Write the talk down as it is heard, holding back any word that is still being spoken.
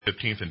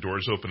15th, and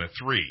doors open at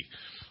 3.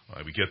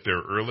 We get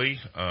there early.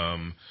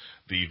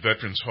 The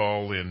Veterans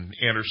Hall in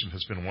Anderson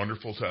has been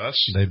wonderful to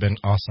us. They've been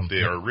awesome.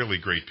 They are really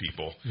great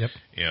people. Yep.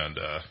 And,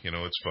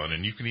 it's fun.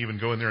 And you can even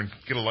go in there and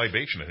get a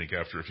libation, I think,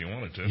 after if you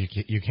wanted to.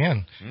 You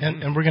can.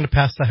 Mm-hmm. And we're going to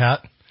pass the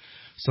hat.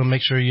 So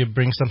make sure you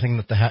bring something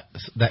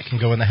that can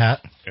go in the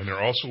hat. And there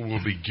also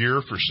will be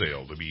gear for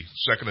sale. There'll be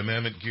Second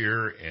Amendment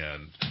gear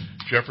and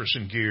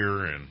Jefferson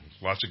gear and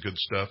lots of good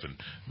stuff, and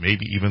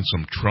maybe even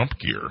some Trump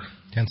gear.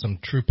 And some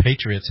true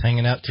patriots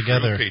hanging out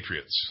together. True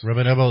patriots.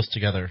 Rubbing elbows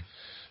together.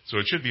 So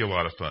it should be a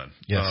lot of fun.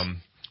 Yes.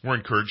 We're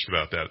encouraged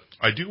about that.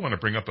 I do want to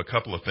bring up a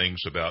couple of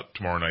things about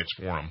tomorrow night's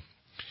forum.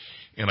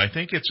 And I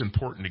think it's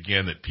important,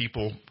 again, that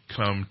people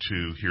come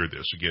to hear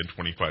this. Again,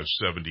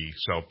 2570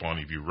 South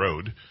Bonneview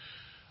Road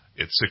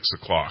at 6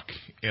 o'clock.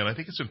 And I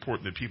think it's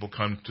important that people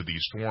come to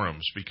these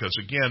forums because,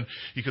 again,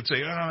 you could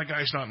say, the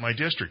guy's not in my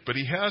district, but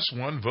he has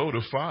one vote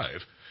of 5.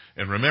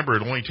 And remember,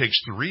 it only takes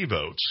 3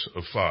 votes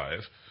of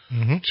 5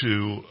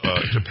 to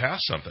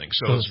pass something.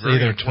 So it's very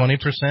either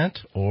important. 20%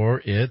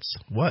 or it's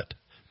what?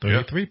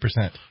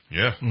 33%.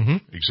 Yeah,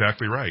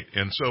 exactly right.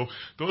 And so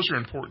those are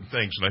important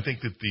things. And I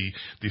think that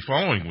the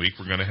following week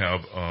we're going to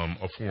have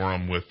a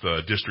forum with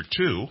District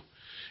 2.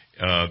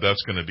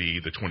 That's going to be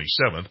the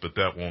 27th, but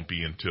that won't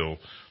be until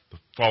the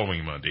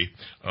following Monday.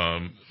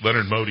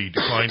 Leonard Modi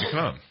declined to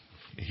come.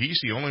 He's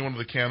the only one of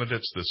the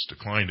candidates that's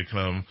declined to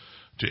come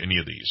to any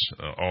of these.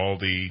 All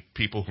the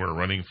people who are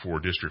running for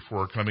District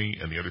 4 are coming,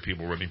 and the other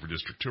people running for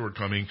District 2 are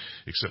coming,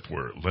 except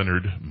for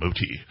Leonard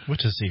Modi.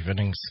 What, is he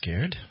running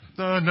scared?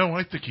 No,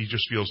 I think he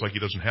just feels like he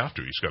doesn't have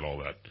to. He's got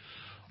all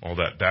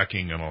that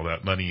backing and all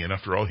that money, and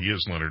after all, he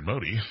is Leonard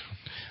Modi.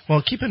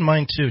 Well, keep in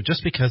mind, too,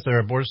 just because they're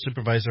a board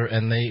supervisor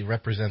and they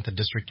represent the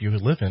district you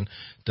live in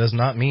does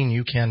not mean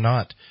you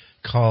cannot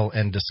call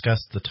and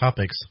discuss the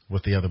topics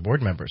with the other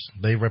board members.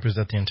 They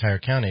represent the entire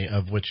county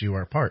of which you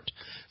are part.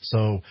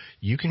 So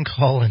you can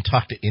call and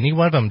talk to any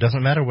one of them.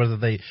 Doesn't matter whether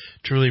they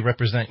truly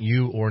represent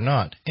you or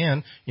not.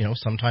 And,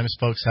 sometimes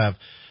folks have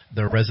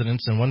their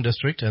residence in one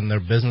district and their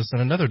business in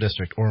another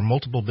district, or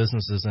multiple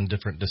businesses in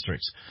different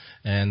districts.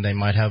 And they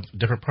might have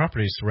different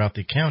properties throughout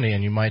the county,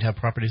 and you might have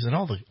properties in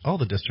all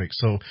the districts.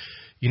 So,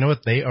 you know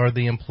what? They are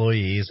the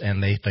employees,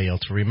 and they fail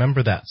to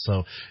remember that.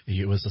 So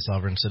you, as a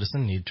sovereign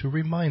citizen, need to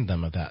remind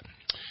them of that.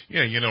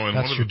 Yeah, and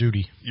that's your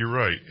duty. You're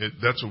right.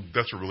 That's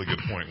a really good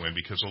point, Wayne,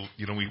 because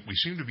we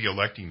seem to be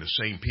electing the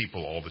same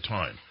people all the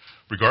time,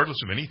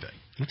 regardless of anything.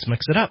 Let's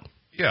mix it up.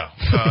 Yeah.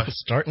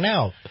 Start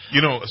now.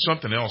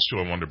 Something else too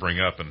I wanted to bring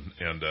up, and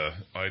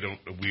are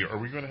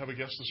we going to have a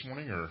guest this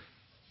morning or?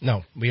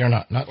 No, we are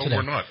not. Not today.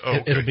 We're not. Oh,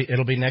 okay.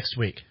 It'll be next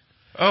week.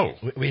 Oh.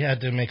 We had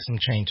to make some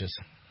changes.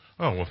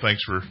 Oh, well,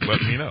 thanks for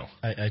letting me know.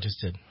 I just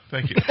did.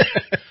 Thank you.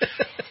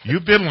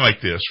 You've been like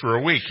this for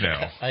a week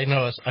now. I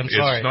know. I'm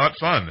sorry. It's not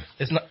fun.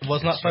 It's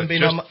not fun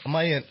being on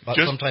my end, but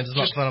sometimes it's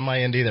not fun on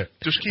my end either.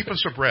 Just keep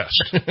us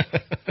abreast.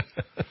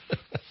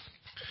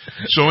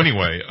 So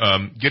anyway,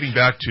 getting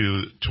back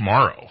to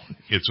tomorrow,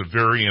 it's a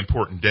very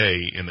important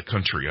day in the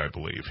country, I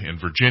believe. In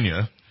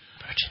Virginia,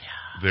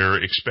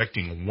 they're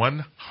expecting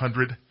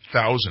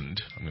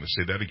 100,000, I'm going to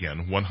say that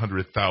again,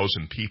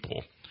 100,000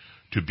 people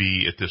to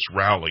be at this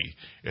rally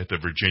at the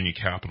Virginia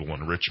Capitol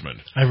in Richmond.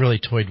 I really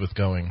toyed with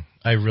going.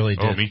 I really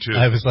did. Oh, me too.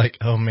 I was like,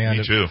 oh man,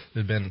 me too.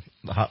 It'd been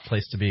a hot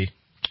place to be.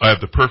 I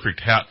have the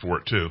perfect hat for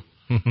it too.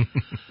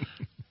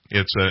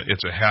 It's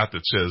a hat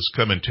that says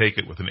 "Come and take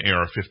it" with an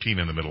AR-15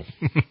 in the middle.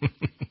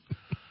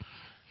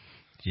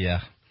 Yeah.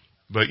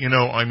 But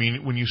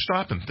when you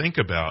stop and think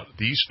about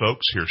these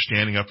folks here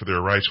standing up for their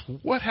rights,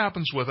 what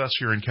happens with us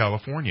here in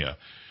California?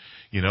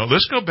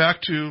 Let's go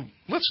back to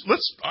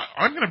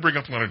I'm going to bring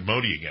up Leonard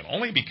Modi again,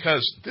 only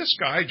because this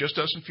guy just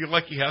doesn't feel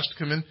like he has to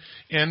come in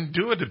and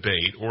do a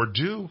debate or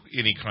do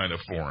any kind of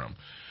forum.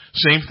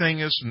 Same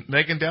thing as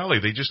Megan Daly.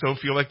 They just don't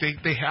feel like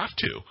they have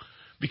to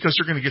because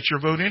they're going to get your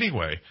vote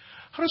anyway.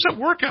 How does that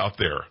work out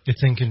there?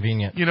 It's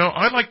inconvenient.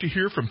 I'd like to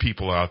hear from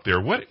people out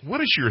there.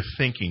 What is your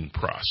thinking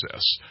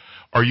process?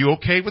 Are you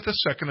okay with the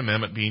Second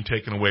Amendment being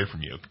taken away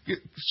from you?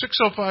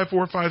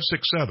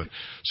 605-4567.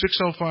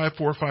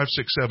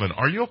 605-4567.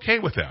 Are you okay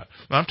with that?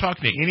 I'm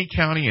talking to any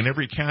county and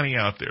every county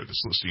out there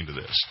that's listening to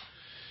this.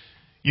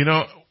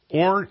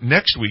 Or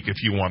next week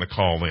if you want to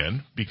call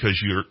in because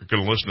you're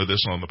going to listen to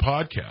this on the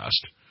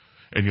podcast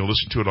and you'll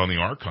listen to it on the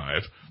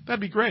archive,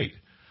 that'd be great.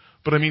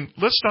 But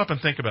let's stop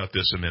and think about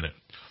this a minute.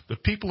 The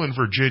people in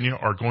Virginia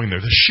are going there.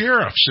 The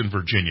sheriffs in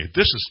Virginia,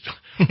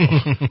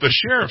 the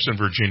sheriffs in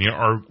Virginia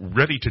are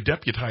ready to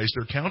deputize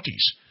their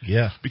counties.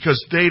 Yeah.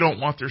 Because they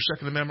don't want their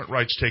Second Amendment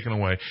rights taken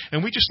away.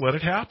 And we just let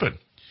it happen.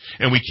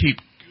 And we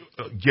keep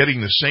getting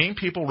the same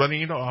people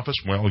running into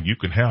office. Well, you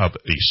can have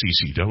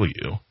a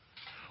CCW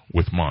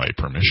with my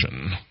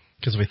permission.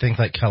 Because we think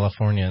like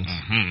Californians.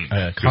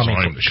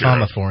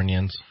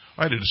 Californians.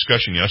 I had a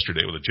discussion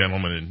yesterday with a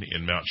gentleman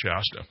in Mount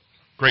Shasta.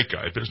 Great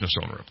guy, business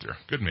owner up there.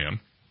 Good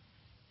man.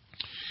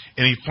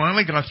 And he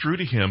finally got through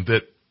to him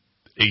that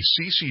a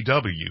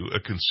CCW, a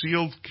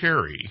concealed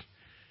carry,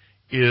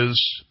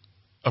 is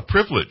a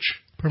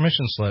privilege.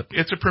 permission slip.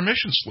 It's a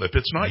permission slip.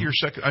 It's not your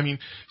second. I mean,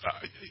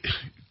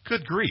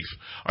 good grief.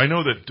 I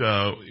know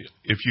that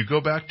if you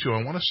go back to,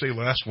 I want to say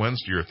last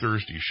Wednesday or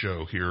Thursday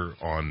show here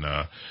on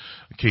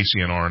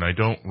KCNR, and I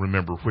don't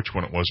remember which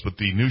one it was, but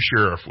the new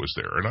sheriff was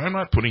there. And I'm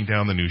not putting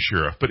down the new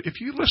sheriff, but if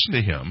you listen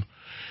to him,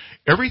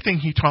 everything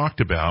he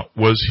talked about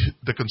was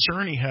the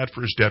concern he had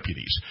for his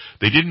deputies.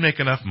 They didn't make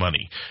enough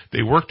money.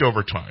 They worked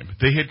overtime.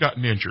 They had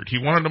gotten injured. He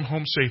wanted them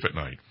home safe at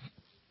night.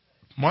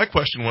 My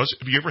question was,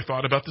 have you ever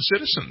thought about the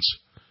citizens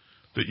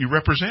that you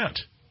represent?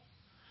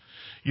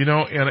 You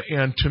know,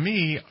 and to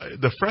me,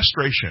 the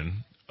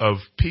frustration of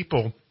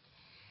people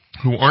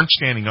who aren't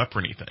standing up for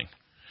anything,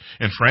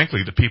 and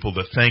frankly, the people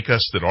that thank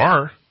us that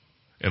are,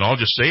 and I'll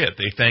just say it,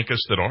 they thank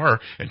us that are,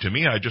 and to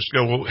me, I just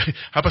go, well,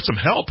 how about some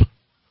help?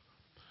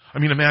 I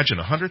mean, imagine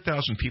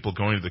 100,000 people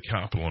going to the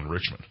Capitol in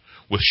Richmond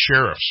with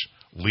sheriffs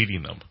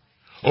leading them.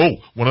 Oh,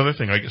 one other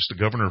thing, I guess the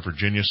governor of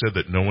Virginia said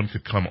that no one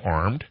could come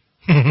armed.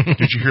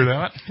 Did you hear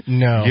that?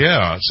 No.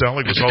 Yeah,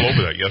 Sally was all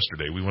over that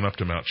yesterday. We went up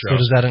to Mount Shasta. So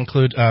does that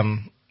include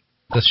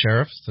the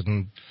sheriffs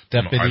and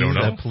deputies, I don't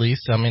know.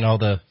 police? I mean, all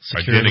the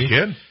security? I did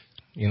again.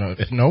 You know,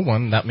 if no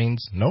one, that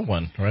means no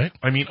one, right?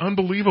 I mean,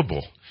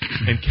 unbelievable.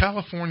 And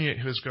California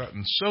has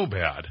gotten so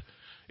bad.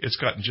 It's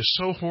gotten just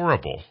so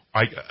horrible.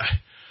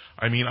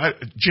 I mean,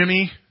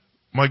 Jimmy,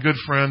 my good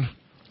friend,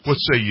 what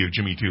say you,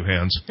 Jimmy Two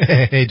Hands?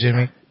 Hey,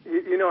 Jimmy.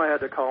 You know I had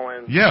to call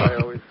in. Yeah. I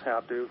always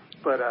have to.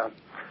 But,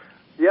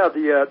 yeah,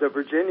 the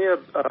Virginia,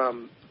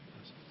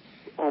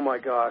 oh, my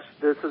gosh,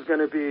 this is going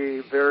to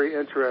be very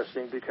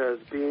interesting because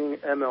being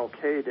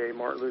MLK Day,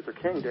 Martin Luther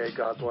King Day,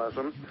 God bless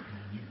him,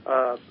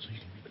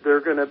 they're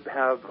going to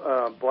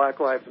have Black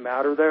Lives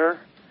Matter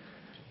there.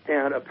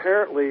 And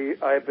apparently,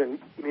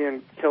 me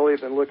and Kelly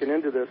have been looking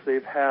into this.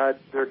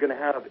 They're going to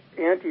have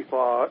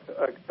Antifa,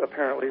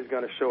 apparently is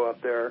going to show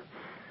up there.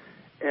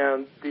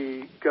 And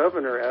the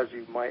governor, as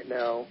you might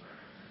know,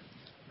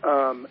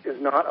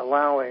 is not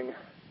allowing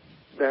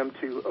them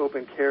to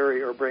open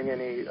carry or bring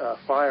any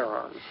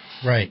firearms.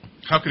 Right.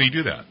 How can he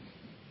do that?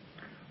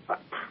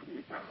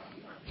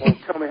 Well,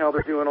 tell me how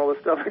they're doing all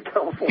this stuff in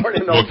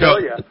California, and I'll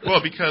tell you.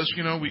 Well, because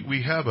you know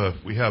we have a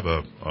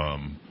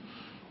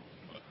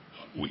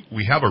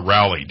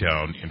rally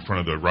down in front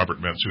of the Robert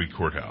Matsui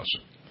courthouse.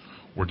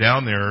 We're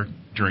down there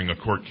during a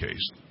court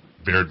case,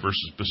 Baird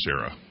versus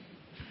Becerra,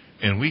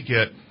 and we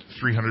get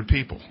 300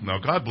 people. Now,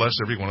 God bless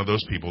every one of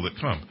those people that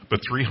come, but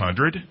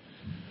 300.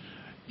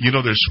 You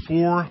know, there's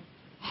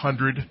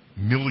 400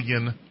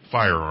 million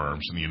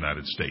firearms in the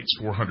United States.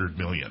 400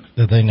 million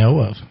That they know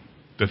of.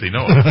 That they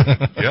know of.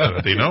 Yeah,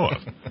 that they know of.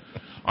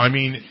 I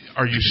mean,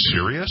 are you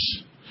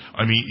serious?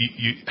 I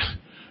mean,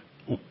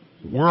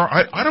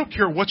 I don't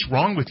care what's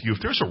wrong with you. If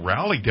there's a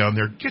rally down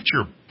there, get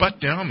your butt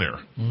down there.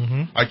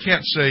 Mm-hmm. I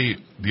can't say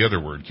the other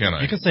word, can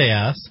I? You can say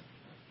ass.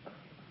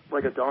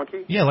 Like a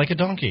donkey? Yeah, like a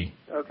donkey.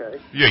 Okay.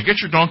 Yeah, get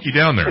your donkey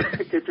down there.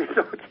 Get your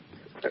donkey.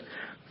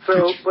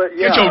 So, but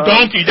yeah. Get your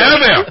donkey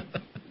down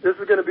there. This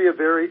is going to be a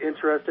very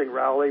interesting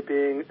rally,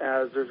 being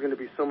as there's going to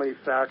be so many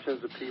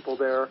factions of people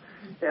there,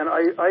 and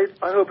I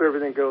hope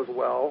everything goes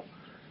well.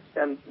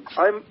 And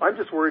I'm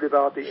just worried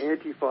about the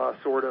Antifa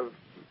sort of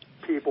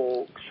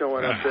people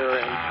showing up there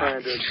and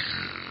trying to.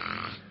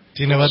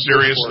 Do you know what?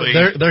 Seriously?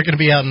 They're going to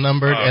be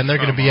outnumbered and they're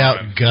going to be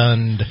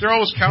outgunned. They're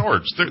always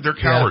cowards. They're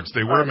cowards.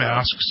 Yeah. They wear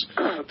masks.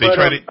 They but,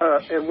 try to.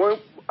 And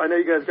I know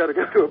you guys got to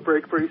go to a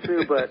break pretty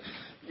soon, but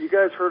you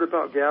guys heard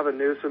about Gavin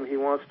Newsom? He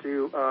wants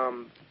to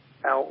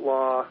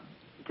outlaw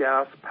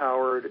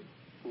gas-powered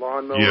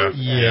lawnmowers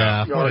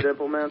and yard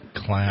implements.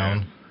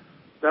 Clown.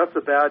 That's the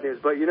bad news.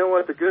 But you know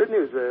what? The good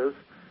news is,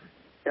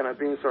 and I'm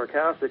being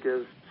sarcastic,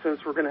 is since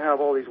we're going to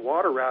have all these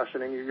water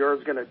rationing, your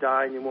yard's going to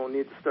die and you won't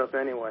need the stuff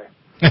anyway.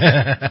 You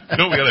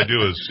know what we got to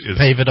do is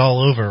pave it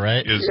all over,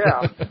 right?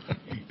 Yeah.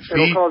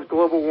 It'll cause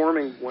global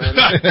warming when.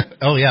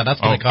 Oh, yeah,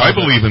 that's going to cause I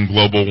believe in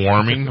global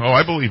warming. Oh,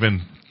 I believe in,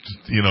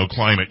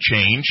 climate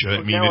change.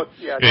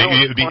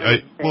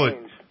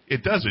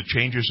 It does. It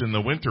changes in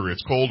the winter.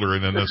 It's colder,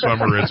 and in the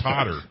summer it's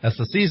hotter. That's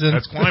the season.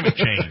 That's climate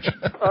change.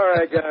 All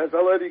right, guys.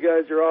 I love you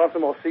guys. You're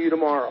awesome. I'll see you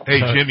tomorrow. Hey,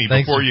 Jimmy,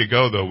 Thanks. before you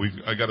go, though,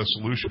 I got a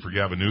solution for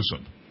Gavin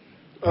Newsom.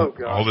 Oh,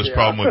 God. All this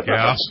problem with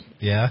gas.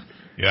 Yeah.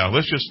 Yeah,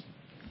 let's just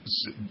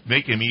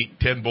make him eat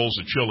 10 bowls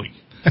of chili.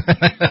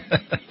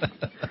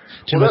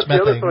 Too much that's the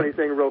other methane. funny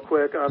thing, real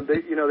quick.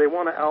 They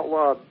want to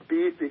outlaw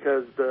beef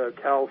because the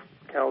cows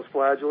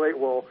flagellate.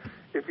 Well,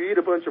 if you eat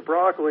a bunch of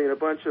broccoli and a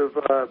bunch of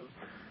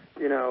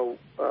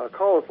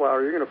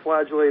cauliflower, you're going to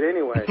flagellate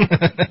anyway.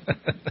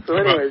 So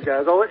anyways,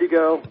 guys, I'll let you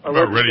go. I'm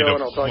not ready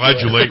to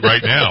flagellate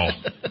right now.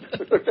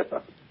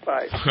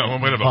 Bye.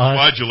 I'm going to have a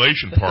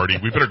flagellation party.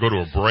 We better go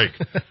to a break.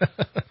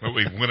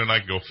 Win and I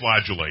can go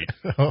flagellate.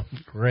 Oh,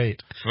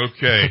 great.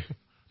 Okay.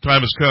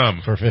 Time has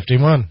come. For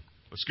 51.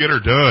 Let's get her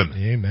done.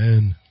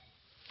 Amen.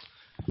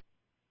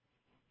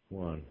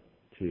 1,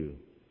 2,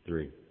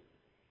 3.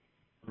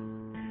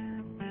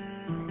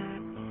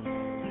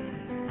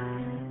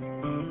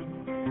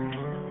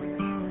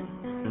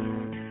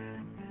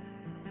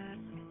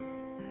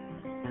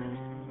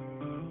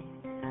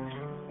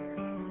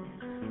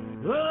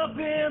 Up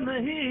in in the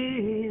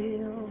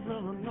hills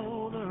of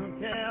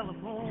Northern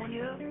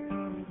California.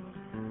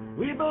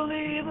 We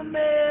believe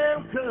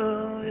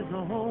America is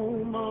the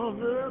home of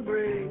the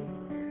brave.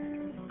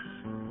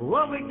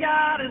 What we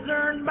got is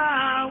earned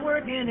by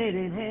working, it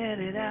ain't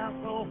handed out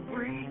for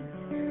free.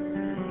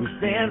 We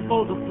stand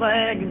for the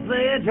flag and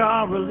pledge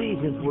our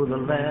allegiance. We're the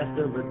last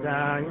of a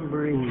dying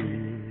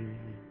breed.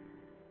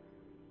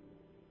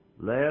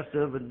 Last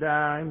of a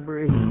dying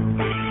breed.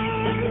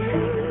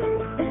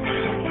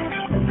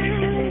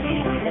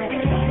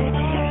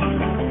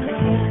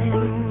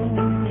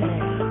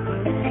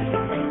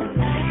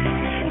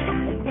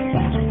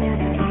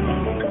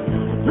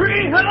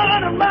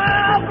 300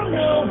 miles from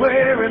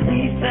nowhere, at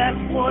least that's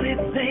what it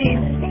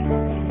seems.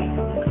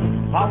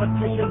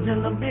 Politicians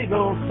in the big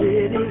old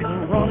cities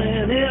are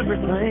running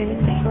everything.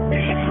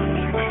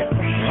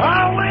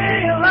 Oh,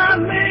 well, I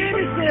made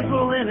it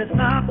simple, and it's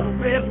not for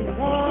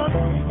everyone.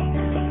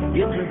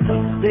 It's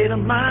a state of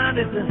mind,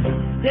 it's a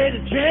state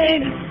of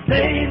change, it's a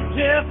state of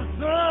Jefferson.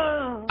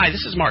 Hi,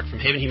 this is Mark from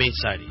Haven Humane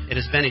Society. It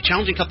has been a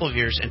challenging couple of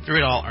years, and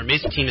through it all, our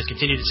amazing team has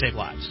continued to save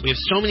lives. We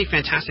have so many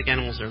fantastic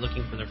animals that are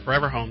looking for their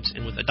forever homes,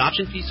 and with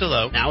adoption fees so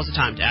low, now is the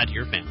time to add to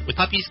your family. With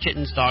puppies,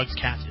 kittens, dogs,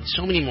 cats, and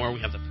so many more, we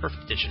have the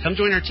perfect addition. Come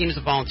join our team as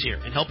a volunteer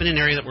and help in an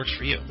area that works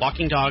for you.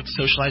 Walking dogs,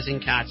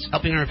 socializing cats,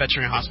 helping in our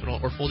veterinary hospital,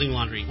 or folding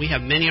laundry. We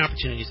have many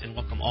opportunities and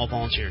welcome all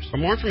volunteers.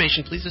 For more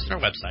information, please visit our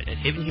website at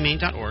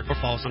havenhumane.org or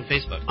follow us on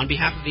Facebook. On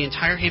behalf of the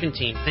entire Haven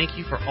team, thank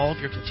you for all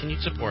of your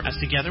continued support, as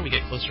together we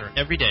get closer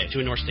every day to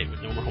a North State with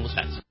no more homeless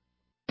pets.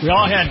 We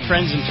all had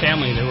friends and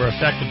family that were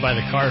affected by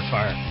the car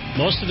fire.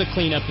 Most of the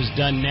cleanup is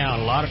done now,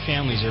 and a lot of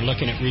families are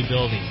looking at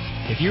rebuilding.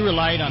 If you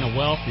relied on a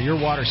well for your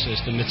water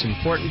system, it's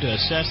important to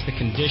assess the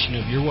condition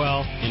of your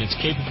well and its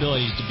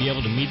capabilities to be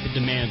able to meet the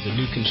demands of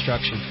new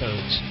construction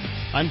codes.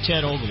 I'm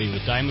Ted Ogilvie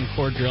with Diamond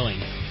Core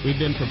Drilling. We've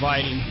been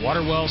providing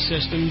water well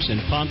systems and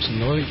pumps in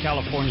Northern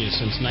California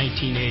since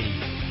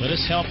 1980. Let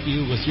us help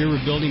you with your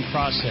rebuilding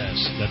process.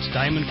 That's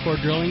Diamond Core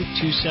Drilling,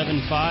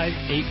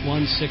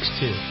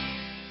 275-8162.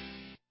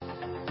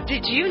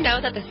 Did you know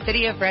that the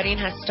City of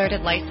Redding has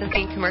started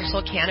licensing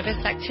commercial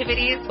cannabis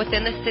activities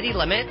within the city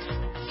limits?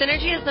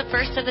 Synergy is the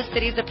first of the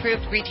city's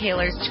approved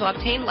retailers to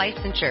obtain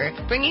licensure,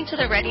 bringing to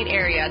the Redding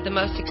area the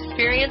most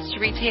experienced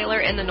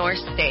retailer in the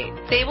North State.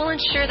 They will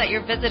ensure that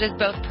your visit is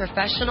both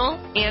professional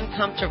and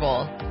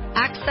comfortable.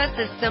 Access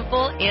is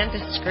simple and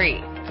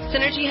discreet.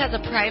 Synergy has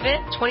a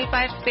private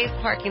 25-space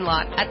parking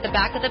lot at the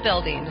back of the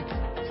building.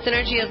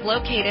 Synergy is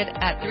located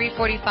at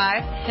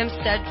 345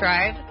 Hempstead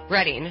Drive,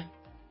 Redding.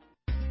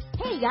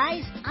 Hey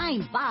guys,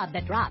 I'm Bob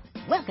the Drop.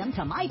 Welcome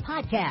to my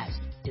podcast.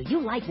 Do you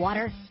like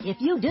water? If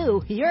you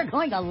do, you're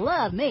going to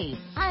love me.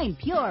 I'm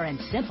pure and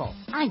simple.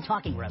 I'm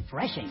talking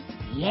refreshing.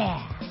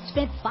 Yeah.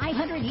 Spent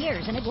 500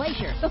 years in a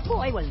glacier.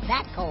 Boy, was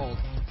that cold.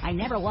 I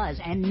never was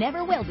and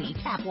never will be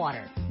tap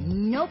water.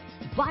 Nope.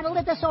 Bottled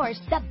at the source,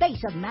 the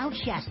base of Mount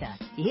Shasta.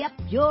 Yep,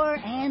 pure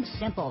and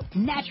simple.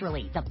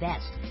 Naturally, the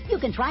best. You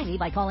can try me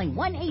by calling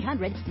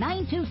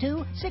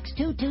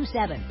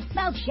 1-800-922-6227.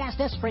 Mount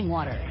Shasta Spring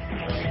Water.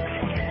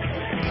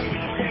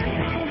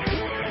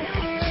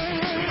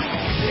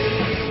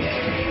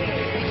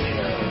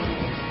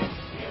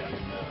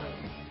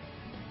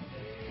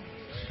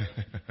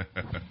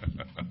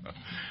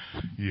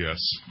 Yes.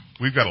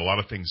 We've got a lot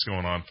of things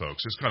going on,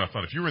 folks. It's kind of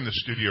fun. If you were in the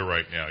studio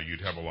right now,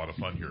 you'd have a lot of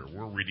fun here.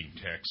 We're reading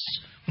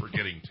texts. We're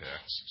getting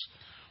texts.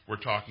 We're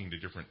talking to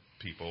different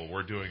people.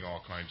 We're doing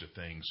all kinds of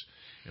things.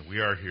 And we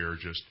are here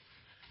just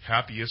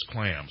happy as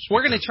clams.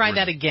 We're going to try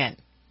that again.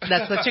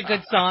 That's such a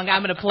good song.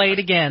 I'm going to play it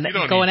again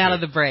going out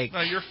of the break.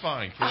 No, you're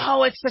fine, kid.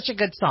 Oh, it's such a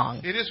good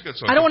song. It is a good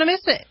song. I don't want to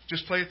miss it.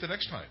 Just play it the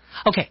next time.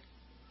 Okay.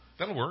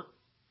 That'll work.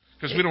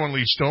 Because we don't want to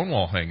leave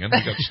Stonewall hanging.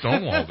 We got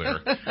Stonewall there.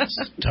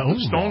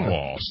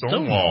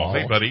 Stonewall.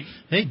 Hey, buddy.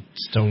 Hey,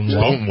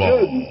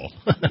 Stonewall.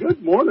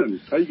 Good morning.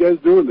 How you guys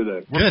doing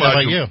today? Good. How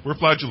about you? We're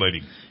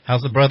flagellating.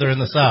 How's the brother in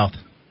the South?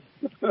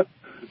 The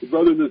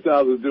brother in the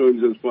South is doing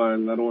just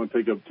fine. I don't want to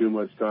take up too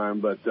much time,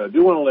 but I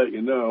do want to let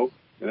you know,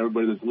 and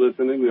everybody that's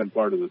listening, that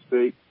part of the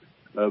state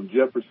of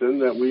Jefferson,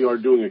 that we are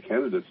doing a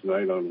candidates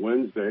night on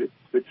Wednesday,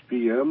 6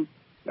 p.m.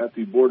 at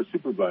the Board of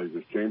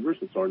Supervisors Chambers.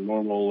 It's our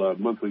normal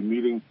monthly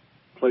meeting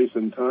place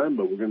and time,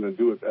 but we're going to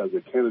do it as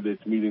a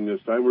candidates meeting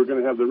this time. We're going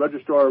to have the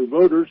registrar of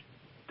voters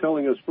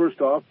telling us, first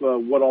off,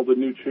 what all the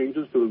new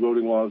changes to the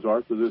voting laws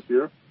are for this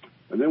year.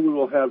 And then we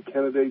will have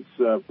candidates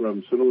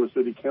from Sonora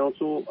City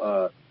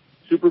Council,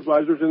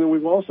 supervisors, and then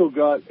we've also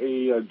got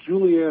a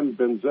Julianne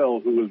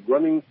Benzel, who is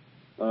running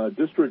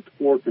District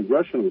 4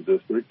 Congressional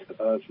District.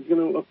 She's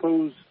going to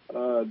oppose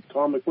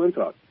Tom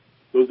McClintock.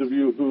 Those of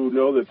you who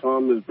know that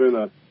Tom has been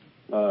a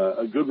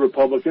good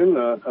Republican,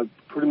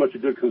 pretty much a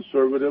good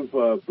conservative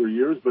for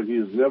years, but he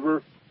has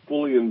never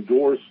fully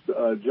endorsed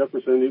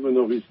Jefferson, even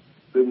though he's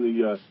been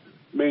the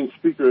main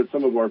speaker at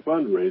some of our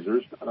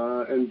fundraisers.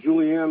 And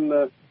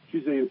Julianne,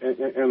 she's an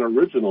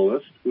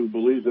originalist who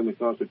believes in the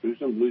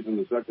Constitution, believes in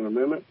the Second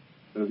Amendment,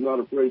 and is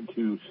not afraid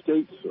to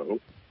state so.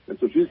 And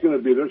so she's going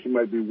to be there. She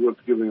might be worth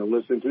giving a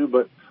listen to.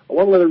 But I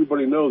want to let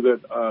everybody know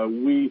that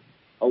we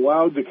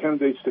allowed the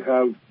candidates to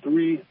have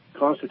 3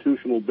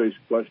 constitutional-based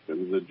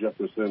questions that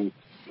Jefferson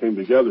came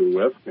together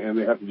with, and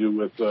they have to do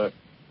with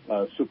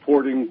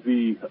supporting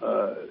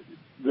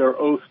their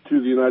oath to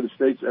the United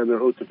States and their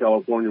oath to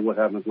California, what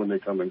happens when they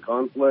come in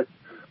conflict.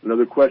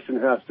 Another question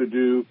has to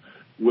do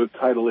with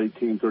Title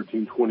 18,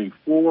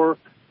 1324,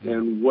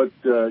 and what...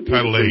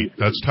 Title 8,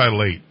 that's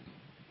Title 8.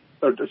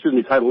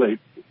 Title 8,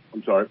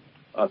 I'm sorry,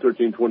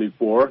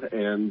 1324,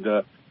 and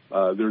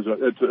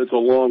it's a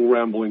long,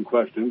 rambling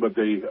question, but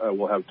they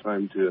will have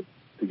time to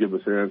give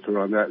us an answer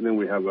on that, and then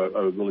we have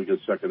a really good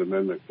Second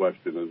Amendment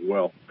question as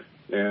well.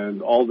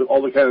 And all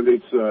the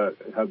candidates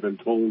have been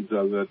told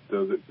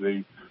that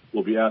they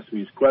will be asked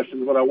these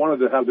questions, but I wanted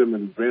to have them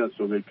in advance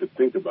so they could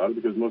think about it,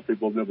 because most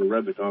people have never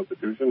read the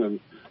Constitution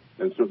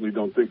and certainly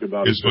don't think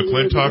about it. Is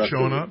McClintock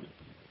showing up?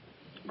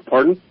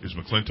 Pardon? Is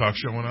McClintock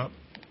showing up?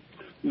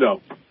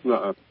 No.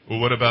 Uh-uh. Well,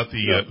 what about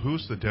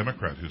who's the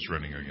Democrat who's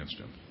running against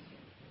him?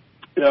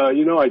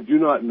 I do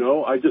not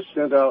know. I just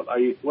sent out,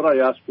 what I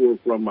asked for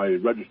from my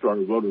registrar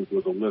of voters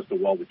was a list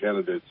of all the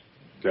candidates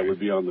that would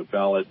be on the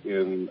ballot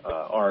in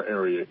our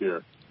area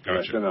here. Gotcha. And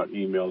I sent out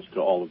emails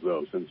to all of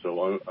those, and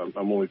so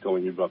I'm only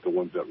telling you about the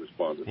ones that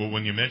responded. Well,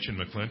 when you mentioned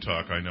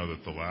McClintock, I know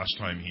that the last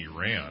time he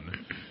ran,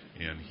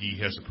 and he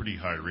has a pretty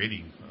high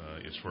rating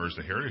as far as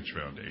the Heritage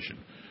Foundation,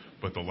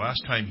 but the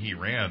last time he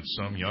ran,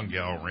 some young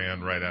gal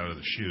ran right out of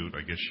the chute.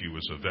 I guess she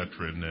was a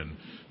veteran and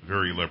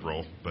very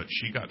liberal, but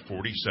she got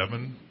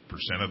 47%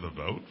 of the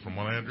vote, from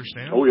what I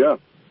understand. Oh, yeah.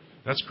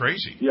 That's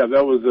crazy. Yeah,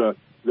 that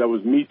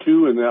was Me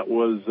Too, and that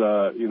was,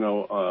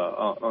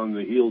 on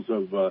the heels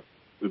of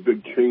the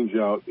big change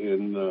out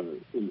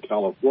in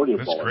California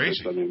That's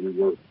politics. Crazy. I mean,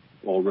 we were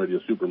already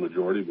a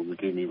supermajority, but we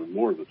became even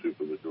more of a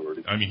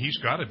supermajority. I mean, he's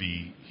got to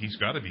be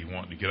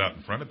wanting to get out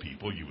in front of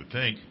people, you would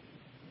think.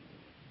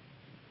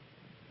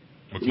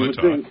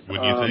 McClintock,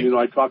 wouldn't you think?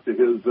 I talked to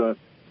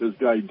his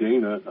guy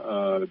Dana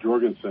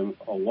Jorgensen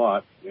a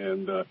lot,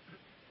 and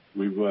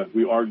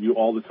we argue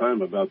all the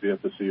time about the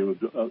efficacy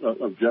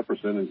of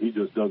Jefferson, and he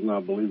just does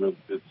not believe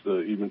it's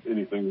even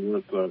anything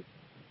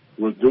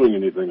worth doing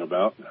anything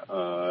about,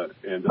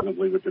 and doesn't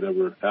believe it could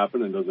ever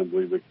happen, and doesn't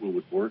believe it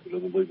would work, and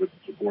doesn't believe it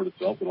could support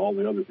itself, and all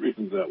the other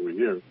reasons that we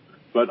hear.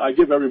 But I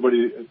give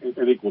everybody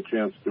an equal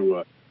chance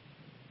to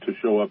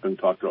show up and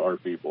talk to our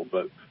people.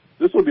 But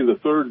this will be the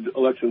third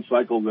election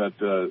cycle that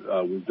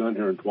we've done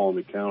here in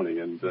Tuolumne County,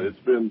 and it's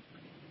been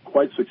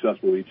quite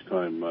successful each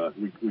time.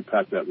 We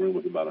packed that room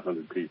with about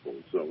 100 people,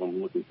 so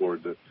I'm looking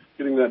forward to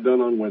getting that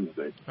done on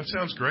Wednesday. That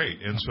sounds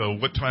great. And so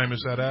what time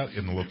is that at,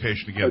 in the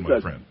location again, my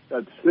friend?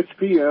 At 6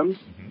 p.m.,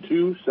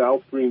 2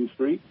 South Green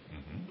Street,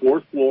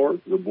 4th floor,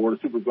 the Board of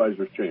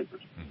Supervisors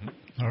Chambers.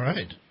 All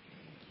right.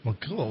 Well,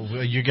 cool.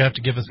 Well, you have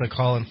to give us a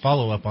call and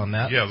follow up on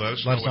that. Yeah, let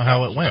us know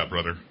how it went.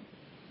 Brother.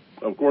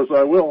 Of course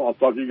I will. I'll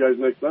talk to you guys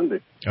next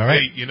Sunday. All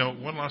right. Hey,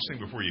 one last thing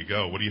before you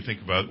go. What do you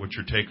think about, what's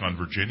your take on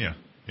Virginia?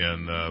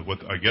 And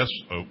I guess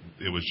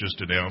it was just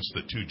announced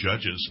that 2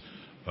 judges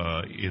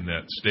in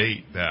that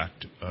state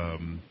backed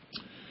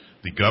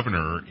the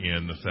governor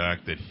in the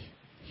fact that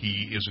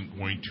he isn't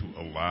going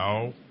to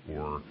allow,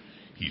 or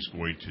he's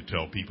going to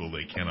tell people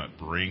they cannot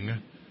bring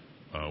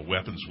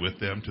weapons with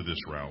them to this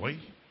rally.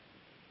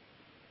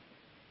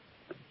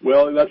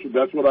 Well,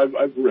 that's what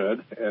I've read,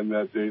 and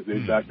that they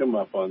back him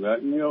up on that.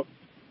 And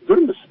their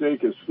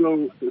mistake is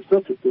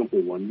such a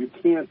simple one. You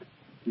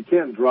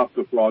can't drop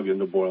the frog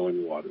into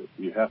boiling water.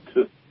 You have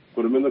to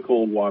put them in the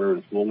cold water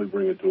and slowly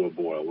bring it to a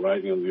boil,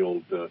 right? The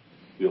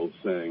old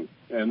saying.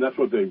 And that's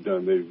what they've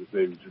done.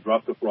 They've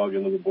dropped the frog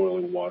into the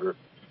boiling water,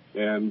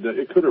 and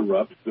it could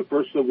erupt. The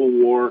first Civil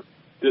War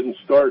didn't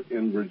start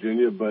in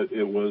Virginia, but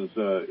it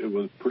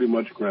was pretty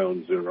much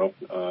ground zero.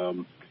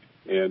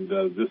 And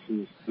this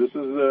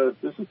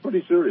is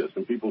pretty serious,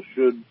 and people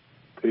should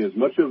pay as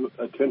much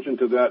attention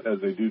to that as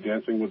they do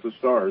Dancing with the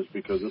Stars,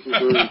 because this is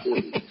very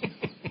important.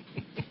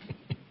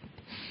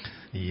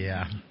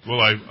 Yeah. Well,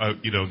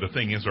 the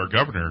thing is, our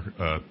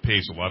governor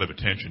pays a lot of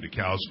attention to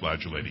cows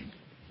flagellating.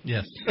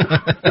 Yes.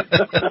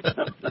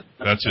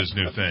 That's his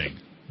new thing.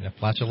 Yeah,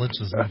 flatulence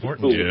is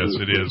important. Yes,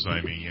 it is.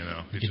 I mean,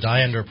 you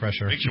die under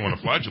pressure. Makes you want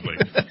to flagellate.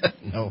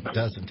 No, it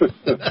doesn't.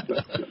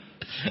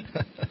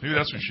 Maybe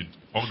that's what we should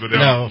all go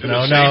down.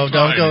 No,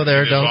 don't go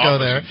there. Don't go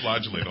there.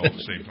 Flagellate all at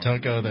the same time.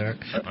 Don't go there.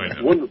 I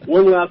know.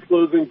 One last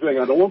closing thing.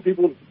 I don't want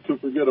people to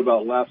forget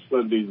about last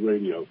Sunday's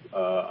radio.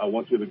 I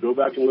want you to go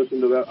back and listen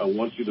to that. I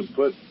want you to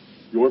put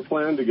your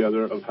plan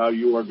together of how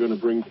you are going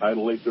to bring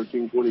Title 8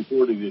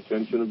 1324 to the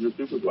attention of your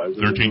supervisor.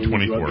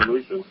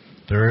 1324.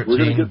 We're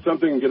going to get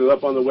something and get it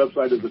up on the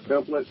website as a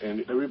template,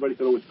 and everybody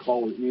can always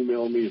call or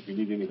email me if you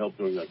need any help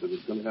doing that, because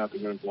it's going to happen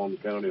here in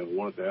Tuolumne County, and I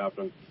want it to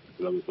happen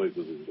in other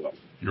places as well.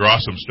 You're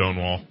awesome,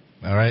 Stonewall.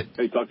 All right.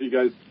 Hey, talk to you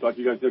guys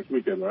next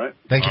weekend, all right?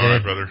 Thank you, Dave. All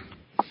right, brother.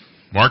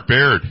 Mark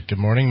Baird. Good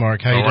morning,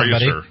 Mark. How are you doing,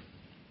 buddy? Sir?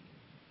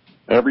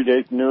 Every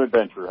day's a new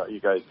adventure. How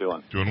you guys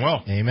doing? Doing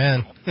well.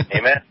 Amen.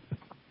 Amen.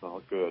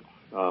 Oh, good.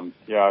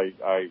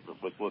 I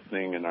was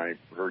listening, and I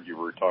heard you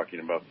were talking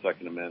about the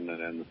Second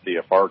Amendment and the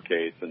CFR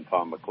case, and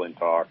Tom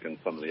McClintock and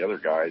some of the other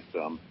guys.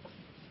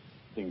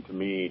 Seemed to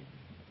me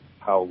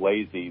how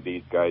lazy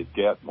these guys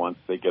get once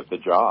they get the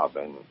job.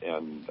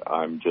 And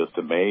I'm just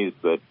amazed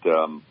that,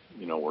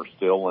 we're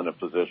still in a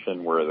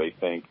position where they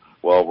think,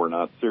 well, we're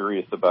not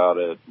serious about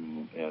it,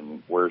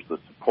 and where's the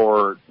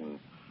support, and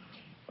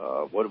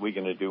what are we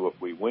going to do if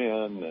we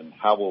win, and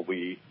how will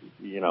we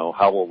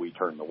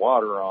turn the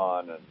water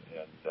on, and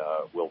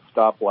will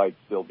stoplights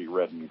still be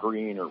red and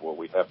green, or will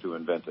we have to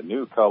invent a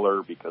new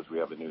color because we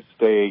have a new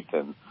state,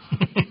 and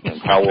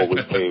how will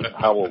we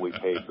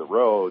pave the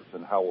roads,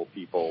 and how will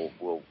people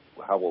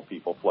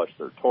flush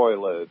their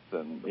toilets,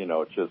 and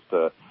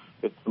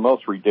it's the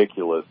most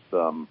ridiculous,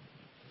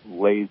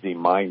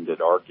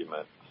 lazy-minded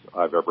arguments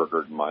I've ever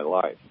heard in my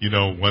life.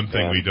 One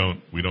thing we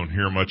don't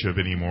hear much of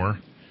anymore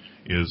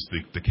is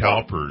the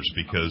CalPERS,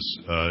 because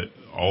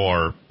all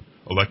our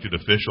elected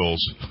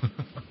officials,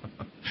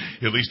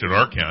 at least in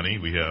our county,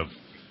 we have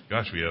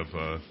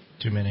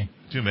too many.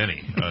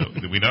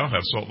 We now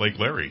have Salt Lake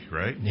Larry,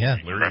 right? Yeah.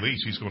 Larry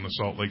Lease, he's going to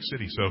Salt Lake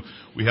City. So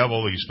we have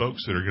all these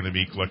folks that are going to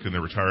be collecting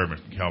their retirement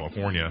from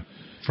California.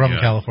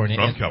 California.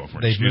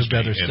 They've moved to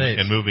other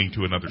states. And moving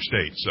to another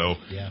state. So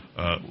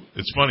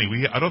it's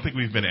funny. I don't think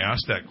we've been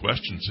asked that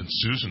question since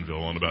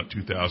Susanville in about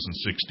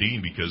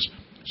 2016, because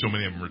so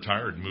many of them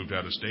retired and moved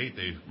out of state.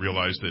 They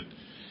realized that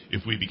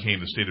if we became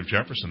the state of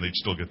Jefferson, they'd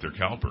still get their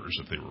CalPERS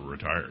if they were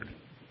retired.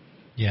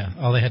 Yeah,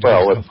 all they had to do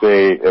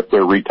if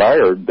they're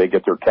retired, they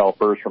get their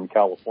CalPERS from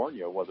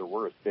California, whether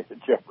we're a state of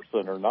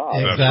Jefferson or not.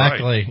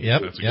 Exactly. Right.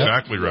 Yep. That's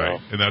exactly right,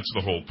 and that's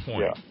the whole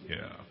point.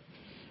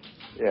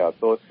 Yeah.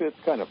 So it's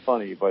kind of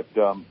funny, but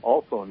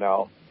also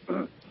now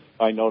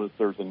I noticed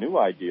there's a new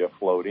idea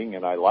floating,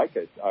 and I like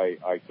it.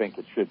 I think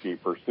it should be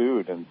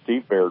pursued. And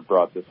Steve Baird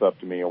brought this up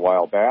to me a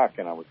while back,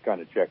 and I was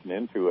kind of checking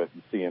into it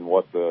and seeing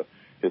what the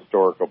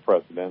historical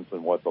precedents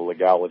and what the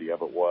legality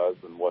of it was,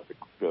 and what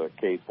the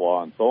case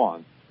law and so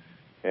on.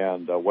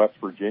 And a West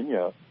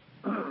Virginia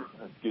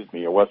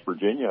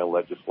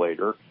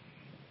legislator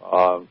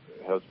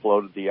has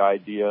floated the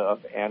idea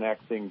of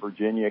annexing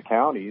Virginia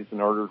counties in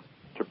order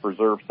to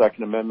preserve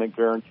Second Amendment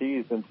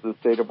guarantees into the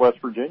state of West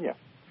Virginia.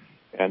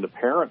 And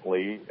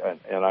apparently,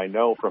 and I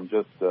know from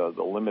just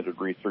the limited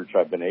research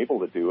I've been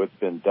able to do, it's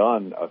been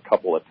done a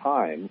couple of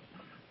times.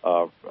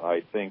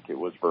 I think it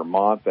was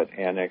Vermont that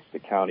annexed a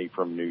county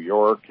from New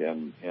York,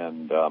 and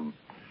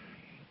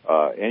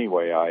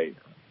anyway,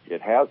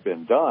 it has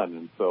been done,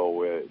 and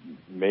so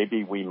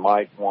maybe we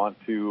might want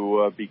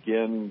to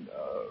begin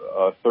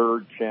a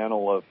third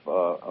channel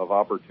of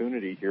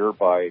opportunity here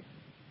by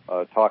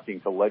talking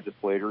to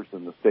legislators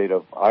in the state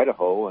of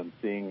Idaho and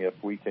seeing if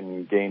we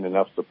can gain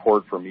enough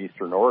support from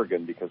Eastern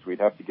Oregon, because we'd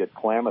have to get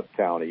Klamath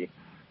County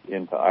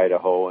into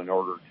Idaho in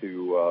order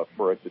to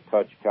for it to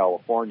touch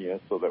California,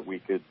 so that we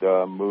could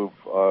move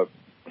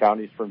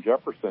counties from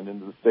Jefferson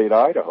into the state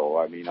of Idaho.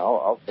 I mean,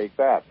 I'll take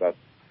that. That's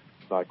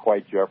not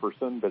quite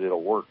Jefferson, but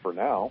it'll work for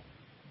now.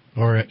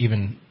 Or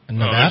even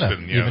Nevada.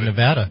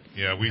 Nevada.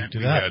 Yeah, we had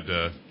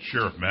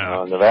Sheriff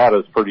Mack.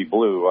 Nevada's pretty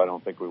blue. I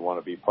don't think we want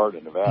to be part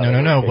of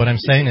Nevada. No. What I'm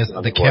saying is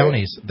the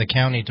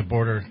county to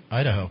border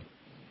Idaho.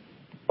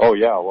 Oh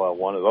yeah, well,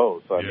 one of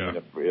those. I mean,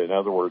 in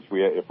other words,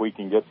 if we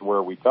can get to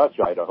where we touch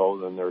Idaho,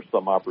 then there's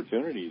some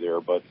opportunity there.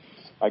 But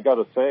I got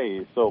to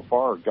say, so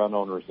far, gun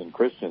owners and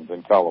Christians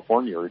in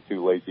California are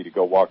too lazy to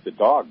go walk the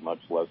dog, much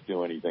less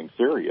do anything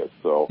serious.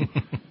 So.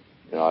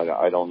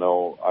 I don't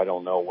know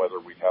whether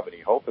we'd have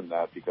any hope in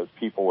that, because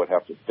people would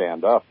have to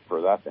stand up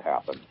for that to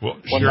happen. Well,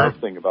 one nice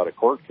thing about a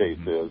court case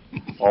is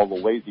all the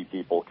lazy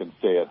people can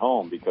stay at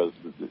home, because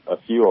a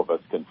few of us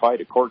can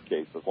fight a court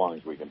case as long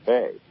as we can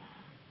pay.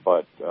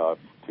 But to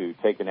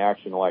take an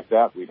action like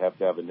that, we'd have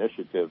to have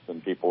initiatives,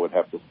 and people would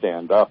have to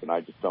stand up. And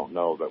I just don't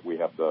know that we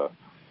have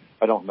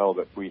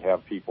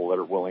people that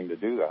are willing to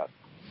do that.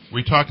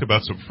 We talked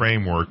about some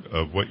framework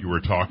of what you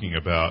were talking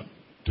about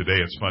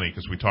today. It's funny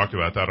because we talked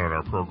about that on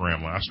our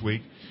program last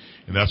week,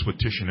 and that's what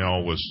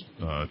Tishanel was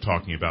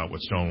talking about, what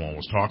Stonewall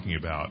was talking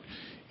about,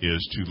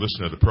 is to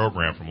listen to the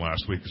program from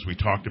last week, because we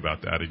talked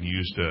about that and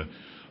used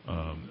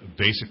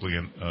basically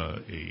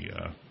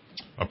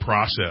a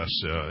process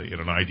in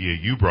an idea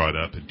you brought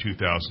up in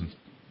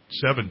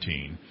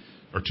 2018,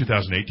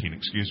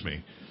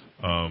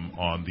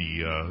 on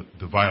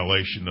the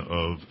violation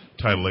of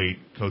Title 8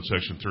 Code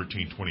Section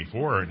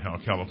 1324, and how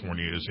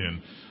California is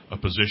in a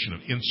position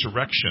of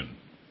insurrection.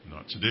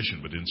 Not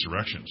sedition, but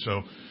insurrection.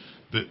 So,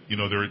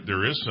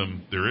 there is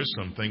some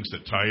things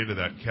that tie into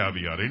that,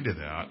 caveat into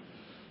that.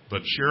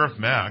 But Sheriff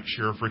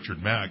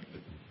Richard Mack,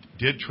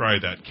 did try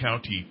that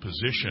county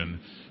position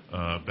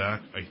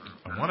back, I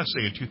want to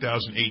say in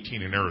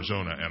 2018 in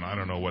Arizona, and I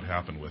don't know what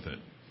happened with it.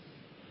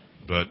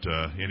 But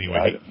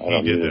anyway,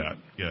 he did that.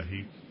 Yeah,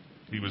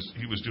 he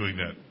was doing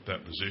that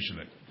position.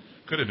 That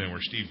could have been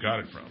where Steve got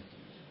it from.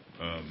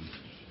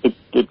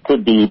 It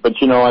could be, but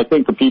I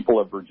think the people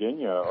of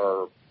Virginia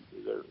are.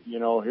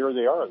 Here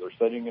they are. They're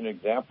setting an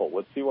example.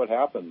 Let's see what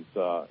happens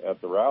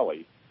at the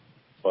rally.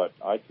 But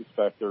I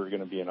suspect there are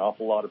going to be an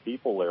awful lot of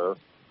people there.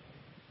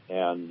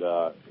 And,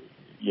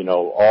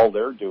 all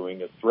they're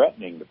doing is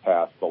threatening to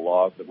pass the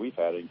laws that we've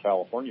had in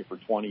California for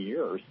 20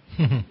 years.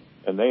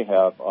 and they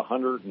have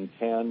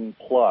 110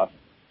 plus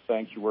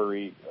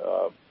sanctuary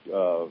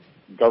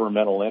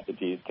governmental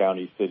entities,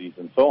 counties, cities,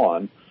 and so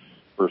on,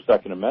 for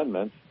Second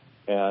Amendment.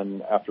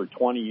 And after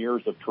 20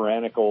 years of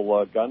tyrannical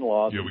gun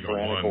laws and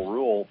tyrannical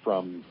rule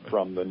from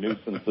the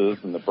Nuisances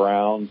and the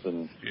Browns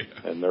and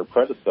their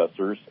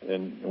predecessors,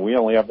 and we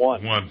only have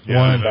one. One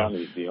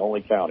county, the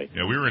only county.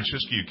 Yeah, we were in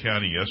Siskiyou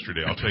County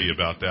yesterday. I'll tell you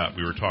about that.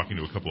 We were talking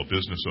to a couple of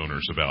business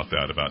owners about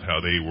that, about how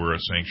they were a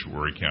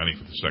sanctuary county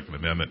for the Second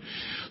Amendment.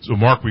 So,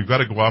 Mark, we've got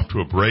to go off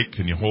to a break.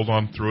 Can you hold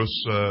on through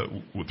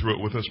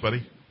it with us,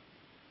 buddy?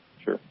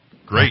 Sure.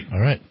 Great. All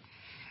right.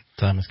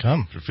 Time has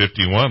come. For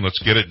 51, let's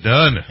get it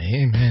done.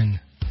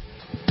 Amen.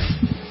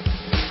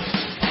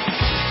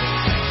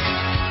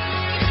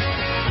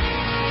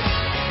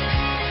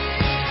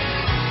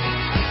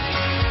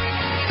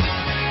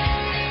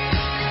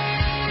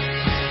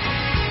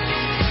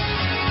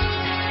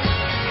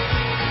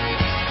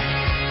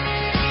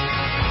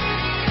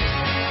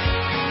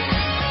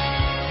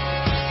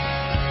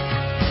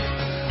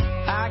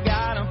 I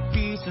got a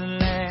piece of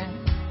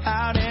land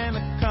out in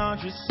the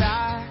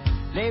countryside.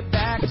 Lay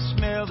back and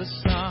smell the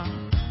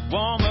sun.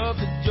 Warm up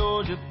the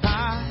Georgia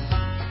pie.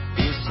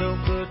 Feels so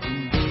good to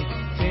be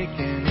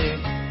taking it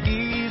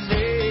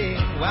easy.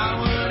 Why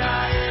would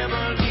I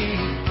ever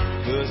leave?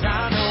 'Cause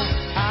I know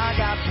I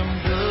got some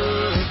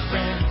good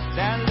friends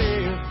that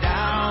live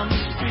down the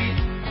street.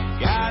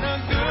 Got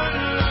a good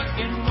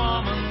looking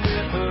woman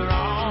with her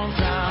arms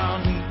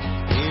around me.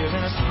 Live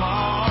in a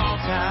small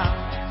town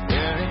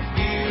where it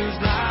feels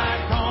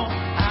like home.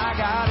 I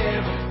got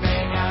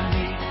everything I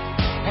need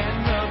and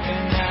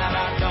nothing that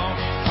I don't.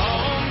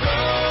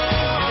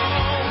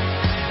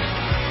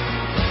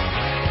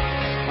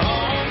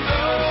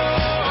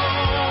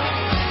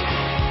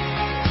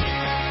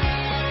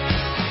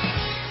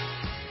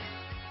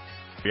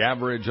 The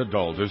average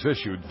adult is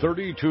issued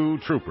 32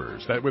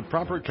 troopers that with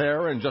proper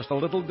care and just a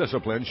little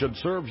discipline should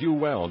serve you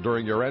well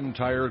during your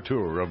entire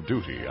tour of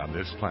duty on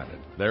this planet.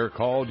 They're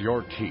called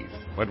your teeth.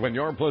 But when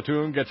your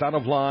platoon gets out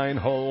of line,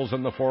 holes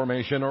in the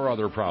formation, or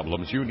other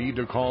problems, you need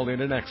to call in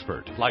an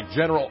expert like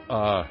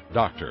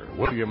Dr.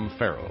 William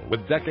Farrell,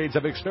 with decades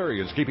of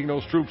experience keeping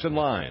those troops in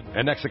line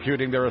and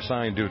executing their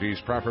assigned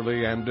duties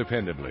properly and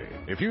dependably.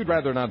 If you'd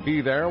rather not be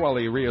there while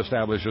he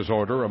reestablishes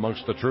order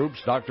amongst the troops,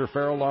 Dr.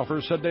 Farrell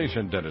offers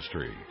sedation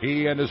dentistry.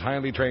 He and his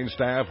highly trained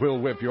staff will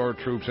whip your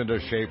troops into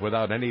shape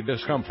without any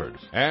discomfort.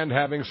 And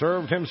having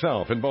served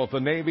himself in both the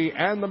Navy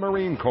and the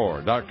Marine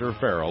Corps, Dr.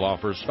 Farrell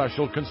offers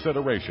special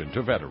consideration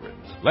to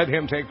veterans. Let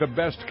him take the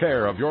best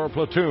care of your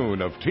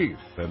platoon of teeth,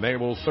 and they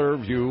will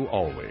serve you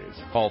always.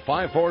 Call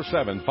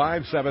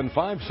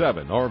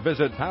 547-5757 or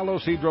visit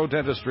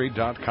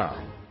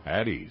palosidrodentistry.com.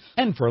 At ease.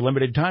 And for a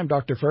limited time,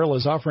 Dr. Farrell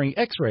is offering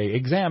X-ray,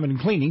 exam, and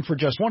cleaning for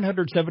just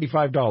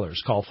 $175.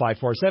 Call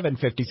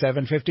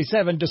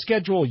 547-5757 to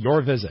schedule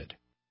your visit.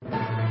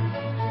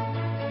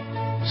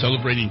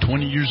 Celebrating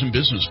 20 years in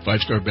business, Five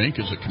Star Bank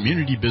is a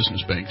community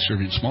business bank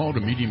serving small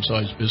to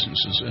medium-sized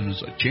businesses and is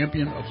a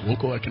champion of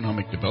local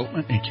economic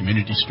development and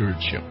community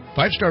stewardship.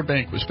 Five Star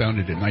Bank was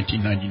founded in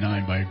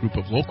 1999 by a group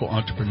of local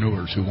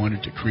entrepreneurs who wanted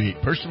to create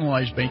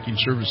personalized banking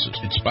services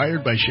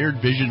inspired by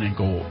shared vision and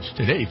goals.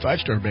 Today, Five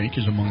Star Bank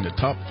is among the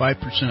top 5%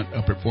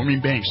 of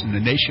performing banks in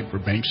the nation for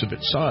banks of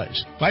its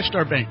size. Five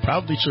Star Bank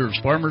proudly serves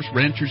farmers,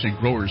 ranchers, and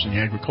growers in the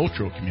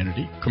agricultural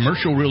community,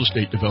 commercial real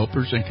estate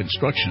developers and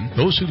construction,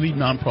 those who lead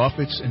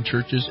nonprofits and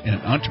churches,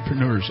 and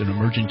entrepreneurs in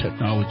emerging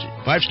technology.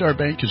 Five Star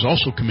Bank is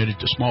also committed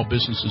to small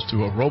businesses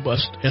through a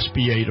robust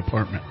SBA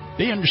department.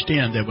 They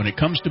understand that when it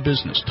comes to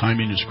business,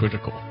 timing is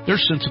critical. Their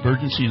sense of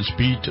urgency and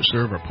speed to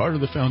serve are part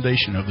of the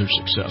foundation of their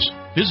success.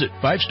 Visit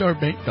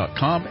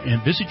fivestarbank.com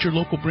and visit your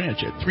local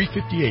branch at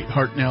 358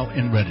 Hartnell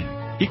in Reading.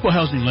 Equal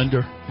housing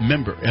lender,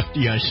 member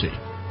FDIC.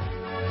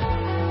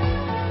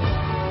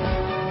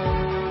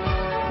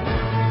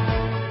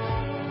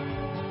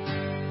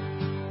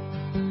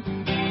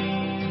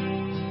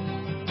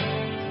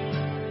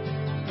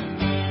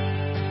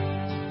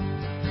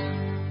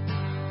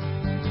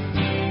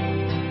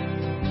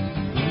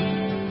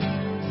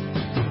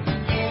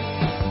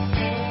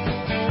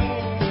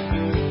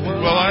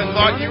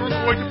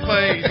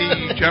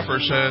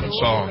 Jefferson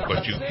song,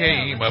 but you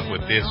came up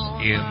with this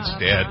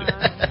instead.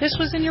 This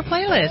was in your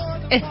playlist.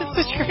 It's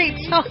a great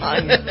song.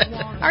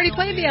 I already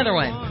played the other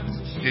one.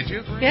 Did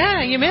you?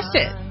 Yeah, you missed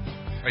it.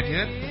 I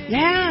did?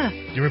 Yeah.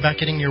 You were back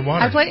getting your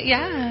water. I played it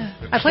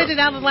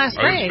out of the last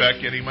break. I was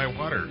back getting my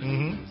water.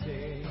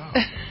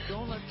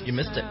 Mm-hmm. You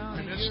missed it.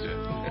 I missed it.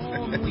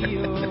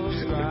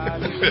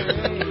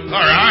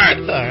 All right.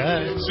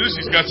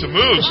 Susie's got some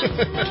moves.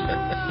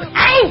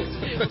 Ow!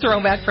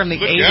 Throwback from the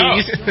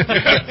 80s.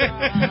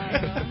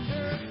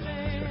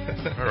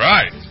 All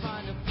right.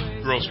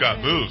 Girls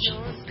got moves.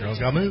 Girls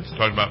got moves.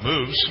 Talking about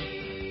moves.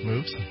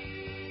 Moves.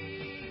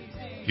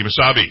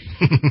 Kimasabi,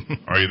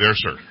 are you there,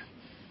 sir?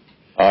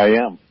 I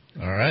am.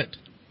 All right.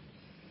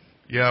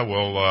 Yeah,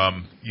 well,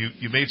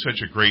 you made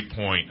such a great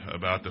point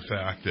about the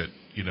fact that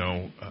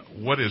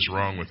what is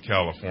wrong with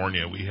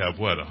California? We have,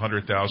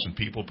 100,000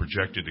 people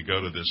projected to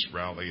go to this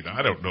rally. And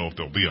I don't know if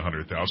there'll be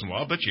 100,000. Well,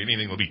 I'll bet you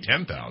anything there'll be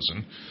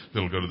 10,000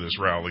 that'll go to this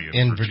rally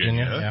in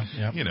Virginia.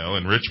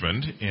 In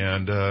Richmond.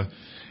 And,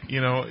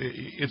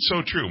 it's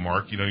so true,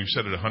 Mark. You've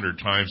said it 100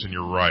 times, and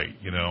you're right.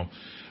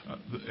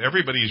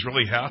 Everybody's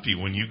really happy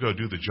when you go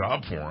do the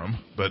job for them.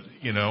 But,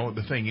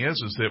 the thing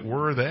is that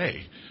where are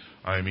they?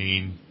 I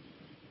mean,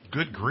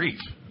 good grief.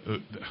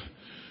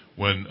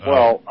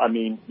 Well, I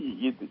mean,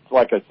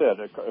 like I said,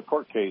 a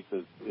court case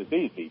is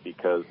easy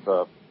because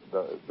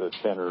the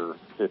 10 or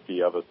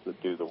 50 of us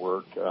that do the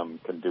work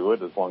can do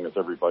it as long as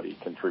everybody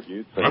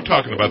contributes. I'm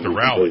talking about the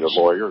rallies. The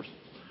lawyers.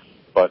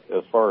 But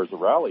as far as the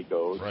rally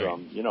goes,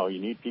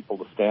 you need people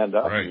to stand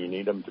up, and you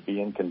need them to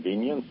be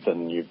inconvenienced,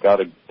 and you've got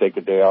to take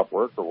a day off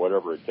work or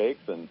whatever it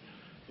takes. And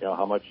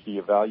how much do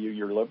you value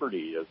your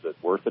liberty? Is it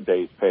worth a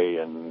day's pay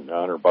and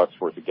 $100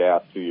 worth of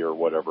gas to you or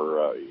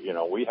whatever?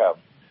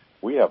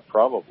 We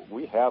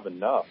have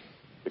enough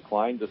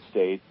declined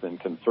estates and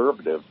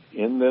conservatives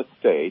in this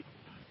state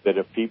that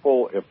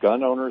if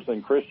gun owners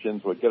and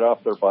Christians would get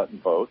off their butt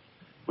and vote,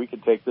 we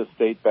could take this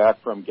state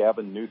back from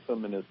Gavin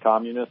Newsom and his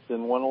communists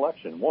in one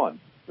election.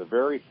 The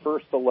very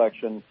first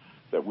election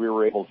that we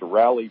were able to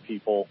rally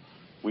people,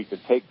 we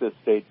could take this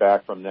state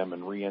back from them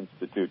and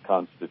reinstitute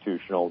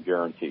constitutional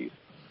guarantees.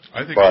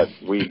 But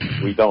we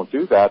don't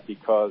do that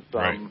because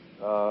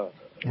no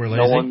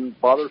one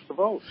bothers to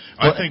vote.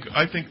 I think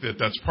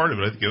that's part of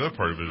it. I think the other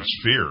part of it is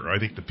fear. I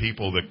think the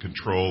people that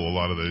control a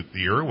lot of the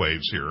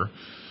airwaves here,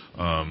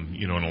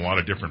 in a lot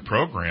of different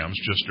programs,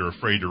 just are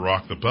afraid to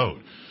rock the boat.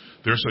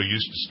 They're so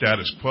used to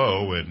status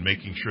quo and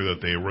making sure that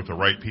they are with the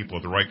right people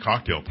at the right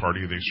cocktail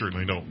party. They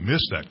certainly don't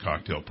miss that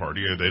cocktail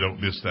party, or they don't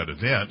miss that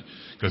event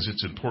because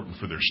it's important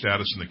for their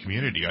status in the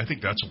community. I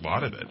think that's a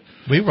lot of it.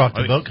 We rock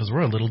the boat because we're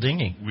a little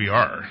dingy. We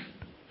are.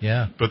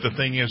 Yeah. But the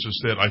thing is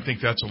that I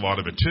think that's a lot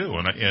of it too.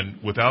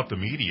 And without the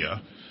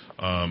media,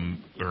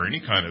 or any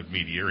kind of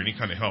media or any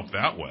kind of help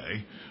that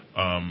way,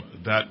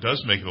 that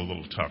does make it a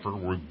little tougher.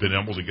 We've been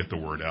able to get the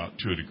word out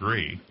to a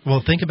degree.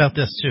 Well, think about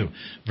this too.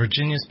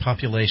 Virginia's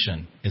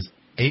population is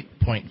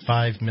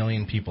 8.5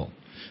 million people.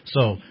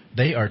 So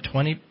they have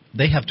 20%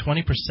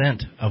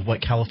 of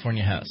what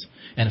California has.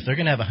 And if they're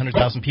going to have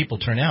 100,000 people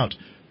turn out,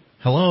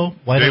 hello,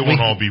 they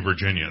won't all be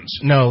Virginians.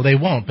 No, they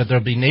won't, but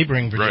there'll be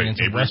neighboring Virginians.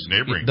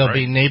 There'll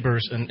be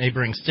neighbors in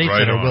neighboring states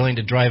that are willing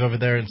to drive over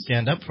there and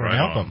stand up for and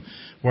help them.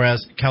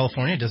 Whereas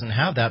California doesn't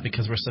have that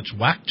because we're such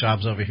whack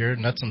jobs over here,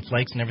 nuts and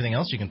flakes and everything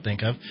else you can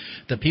think of,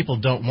 that people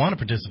don't want to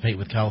participate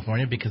with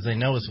California because they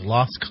know it's a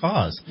lost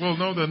cause. Well,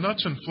 no, the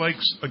nuts and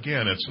flakes,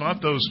 again, it's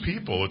not those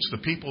people. It's the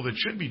people that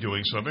should be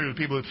doing something, or the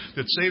people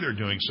that say they're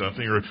doing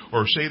something,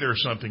 or say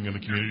there's something in the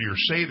community, or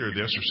say they're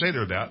this, or say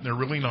they're that, and they're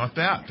really not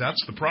that.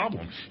 That's the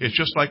problem. It's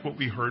just like what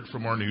we heard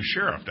from our new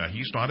sheriff. Now,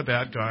 he's not a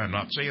bad guy. I'm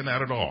not saying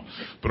that at all.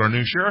 But our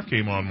new sheriff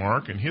came on,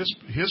 Mark, and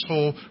his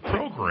whole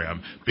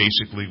program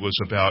basically was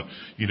about,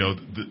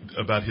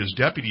 about his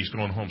deputies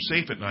going home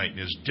safe at night, and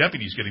his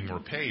deputies getting more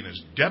pay, and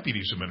his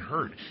deputies have been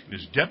hurt, and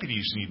his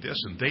deputies need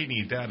this, and they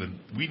need that, and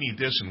we need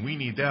this, and we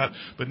need that,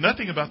 but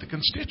nothing about the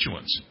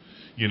constituents,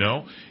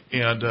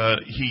 And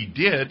he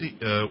did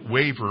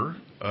waver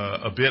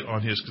a bit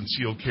on his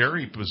concealed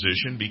carry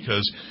position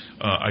because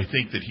I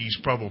think that he's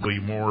probably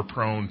more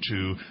prone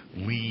to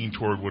lean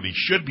toward what he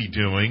should be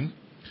doing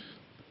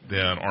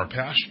than our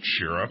past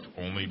sheriff,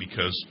 only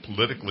because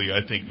politically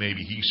I think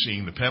maybe he's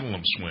seeing the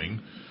pendulum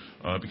swing.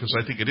 Because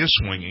I think it is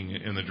swinging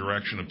in the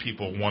direction of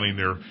people wanting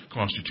their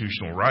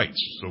constitutional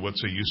rights. So what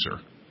say you,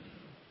 sir?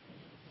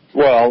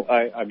 Well,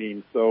 I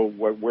mean, so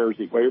where is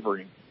he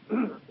wavering?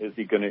 Is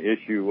he going to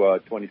issue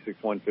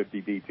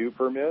 26150B2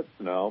 permits?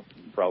 No,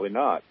 probably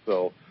not.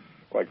 So,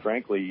 quite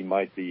frankly, he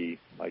might be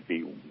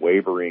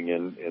wavering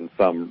in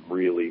some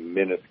really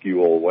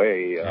minuscule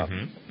way.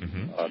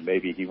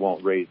 Maybe he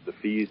won't raise the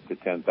fees to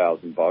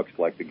 $10,000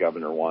 like the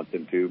governor wants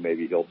him to.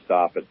 Maybe he'll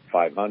stop at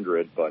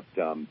 $500, but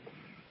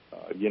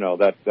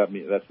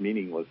that's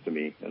meaningless to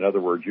me. In other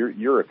words,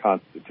 you're a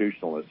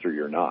constitutionalist or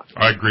you're not.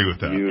 I agree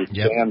with that. You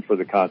stand for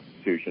the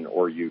Constitution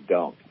or you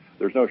don't.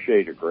 There's no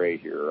shade of gray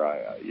here.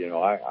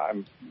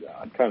 I'm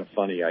kind of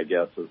funny, I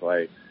guess, as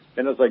I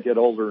get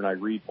older and I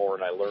read more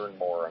and I learn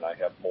more and I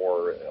have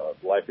more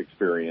life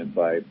experience.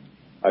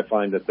 I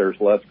find that there's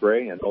less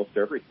gray in most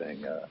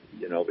everything.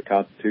 The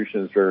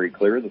Constitution is very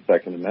clear. The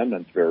Second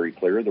Amendment is very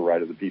clear. The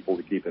right of the people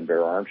to keep and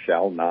bear arms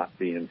shall not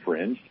be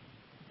infringed.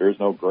 There's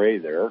no gray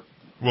there.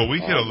 Well, we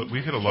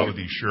hit a lot of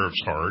these sheriffs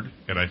hard,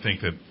 and I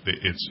think that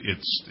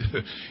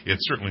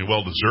it's certainly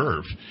well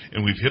deserved,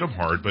 and we've hit them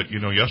hard. But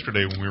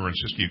yesterday when we were in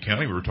Siskiyou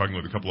County, we were talking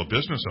with a couple of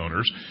business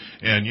owners,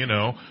 and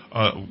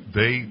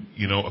they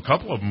a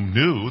couple of them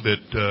knew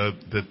that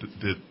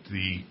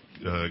the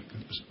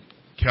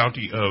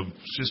county of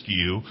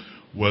Siskiyou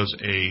was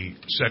a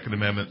Second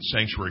Amendment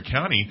sanctuary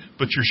county,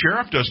 but your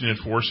sheriff doesn't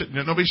enforce it.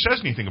 Nobody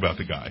says anything about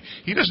the guy.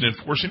 He doesn't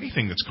enforce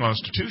anything that's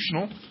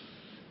constitutional.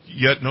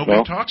 yet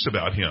nobody talks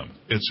about him.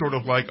 It's sort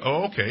of like,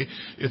 oh, okay,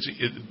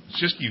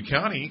 Siskiyou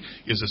County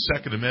is a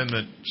Second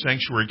Amendment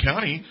sanctuary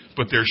county,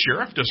 but their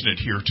sheriff doesn't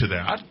adhere to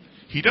that.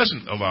 He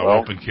doesn't allow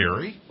open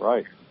carry.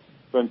 Right.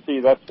 And see,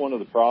 that's one of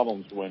the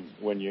problems when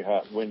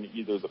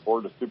either the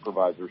Board of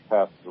Supervisors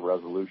passes a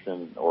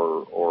resolution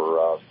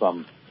or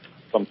some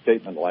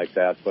statement like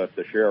that, but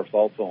the sheriff's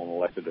also an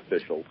elected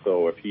official.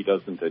 So if he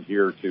doesn't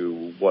adhere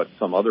to what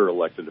some other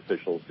elected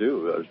officials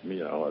do,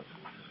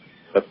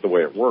 that's the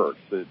way it works.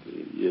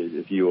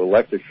 If you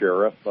elect a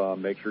sheriff,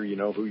 make sure you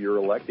know who you're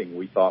electing.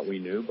 We thought we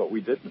knew, but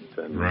we didn't.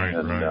 And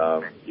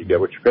you get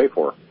what you pay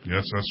for.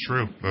 Yes, that's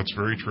true. That's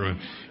very true.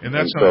 And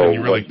that's something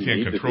you really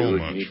can't control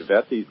much. You need to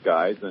vet these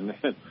guys, and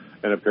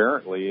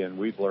apparently, and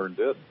we've learned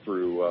this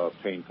through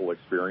painful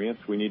experience,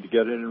 we need to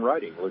get it in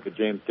writing. Look at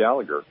James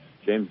Gallagher.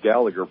 James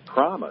Gallagher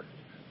promised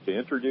to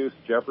introduce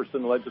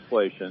Jefferson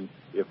legislation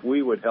if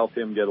we would help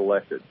him get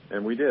elected.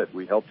 And we did.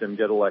 We helped him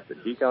get elected.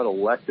 He got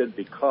elected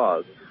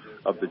because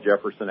of the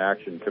Jefferson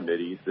Action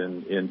Committees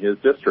in his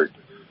district.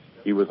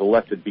 He was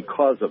elected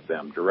because of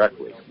them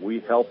directly.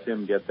 We helped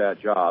him get that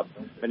job,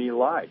 and he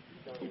lied.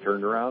 He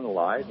turned around and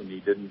lied, and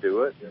he didn't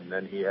do it, and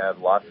then he had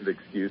lots of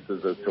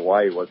excuses as to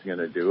why he wasn't going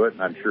to do it,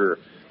 and I'm sure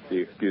the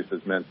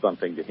excuses meant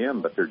something to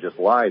him, but they're just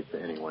lies to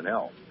anyone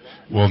else.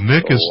 Well,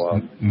 Nick is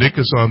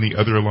on the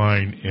other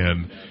line,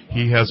 and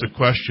he has a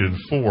question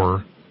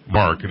for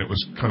Mark, and it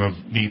was kind of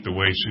neat the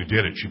way Sue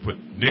did it. She put,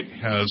 Nick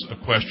has a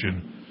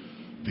question,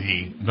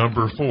 the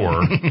number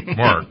 4,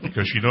 Mark,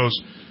 because she knows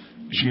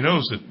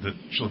that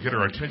she'll get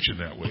our attention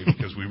that way,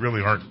 because we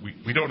really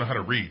we don't know how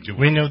to read, do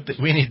we?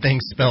 We need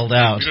things spelled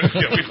out.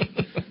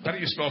 How do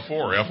you spell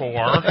 4?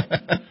 F-O-R?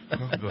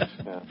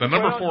 The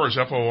number 4 is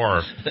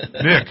F-O-R.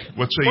 Nick,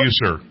 what say you,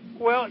 sir?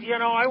 Well,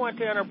 I went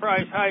to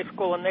Enterprise High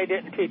School, and they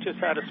didn't teach us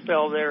how to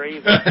spell there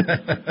either.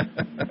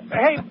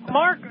 Hey,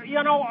 Mark,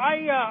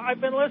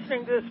 I've been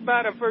listening to this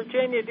about a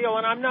Virginia deal,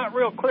 and I'm not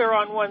real clear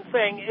on one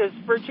thing. Is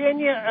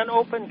Virginia an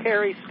open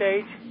carry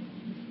state?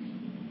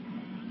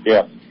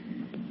 Yes.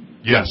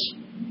 Yes.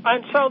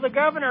 And so the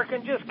governor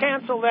can just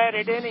cancel that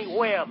at any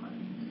whim.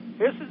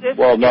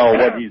 No,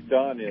 what he's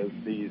done is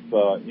they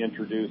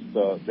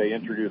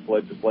introduced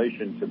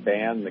legislation to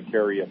ban the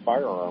carry of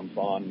firearms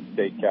on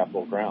state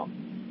capitol grounds.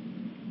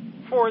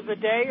 For the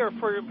day or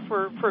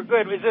for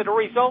good? Is it a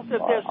result of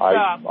this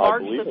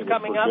march that's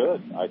coming up?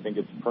 Good. I think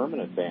it's a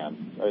permanent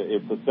ban.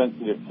 It's a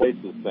sensitive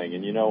places thing.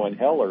 And, in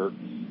Heller,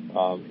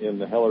 in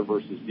the Heller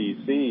versus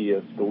D.C.,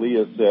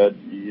 Scalia said,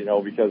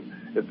 because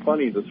it's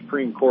funny, the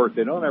Supreme Court,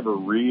 they don't ever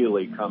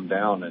really come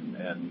down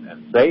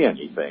and say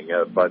anything.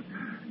 But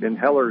in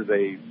Heller,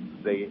 they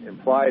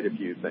implied a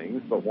few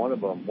things. But one of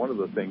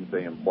the things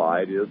they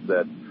implied is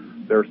that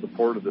their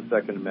support of the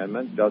Second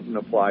Amendment doesn't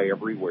apply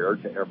everywhere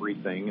to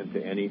everything and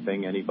to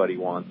anything anybody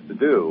wants to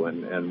do.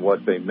 And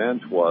what they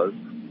meant was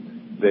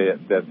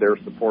that their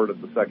support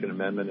of the Second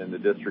Amendment in the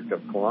District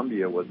of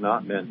Columbia was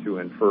not meant to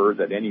infer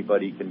that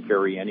anybody can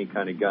carry any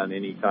kind of gun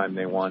anytime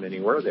they want,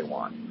 anywhere they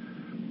want.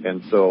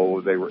 And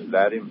so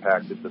that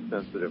impacted the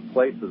sensitive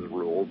places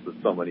rules that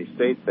so many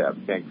states have.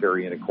 You can't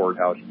carry in a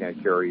courthouse, you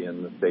can't carry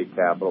in the state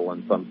capitol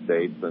in some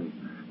states, and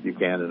you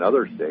can in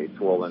other states.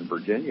 Well, in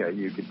Virginia,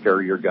 you could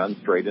carry your gun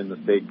straight in the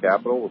state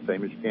capitol the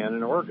same as you can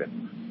in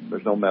Oregon.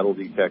 There's no metal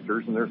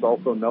detectors, and there's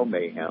also no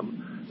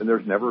mayhem, and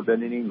there's never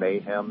been any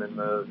mayhem in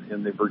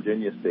the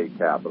Virginia state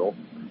capitol.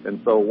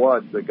 And so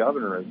what the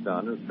governor has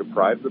done is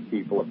deprive the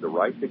people of the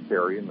right to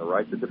carry and the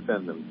right to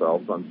defend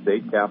themselves on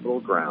state capitol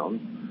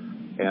grounds,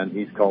 and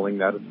he's calling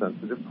that a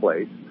sensitive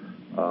place.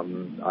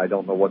 I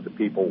don't know what the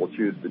people will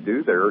choose to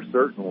do there.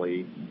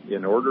 Certainly,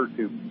 in order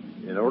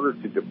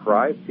to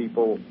deprive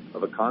people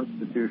of a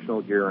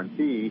constitutional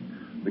guarantee,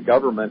 the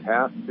government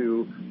has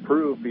to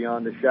prove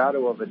beyond a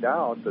shadow of a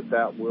doubt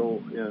that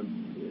will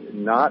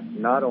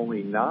not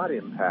only not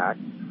impact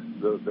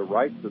the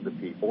rights of the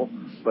people,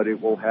 but it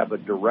will have a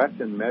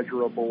direct and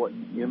measurable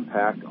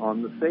impact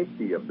on the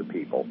safety of the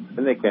people.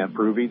 And they can't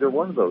prove either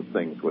one of those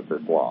things with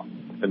this law.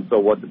 And so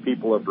what the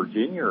people of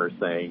Virginia are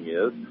saying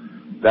is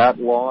that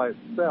law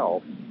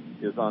itself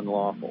is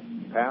unlawful.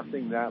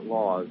 Passing that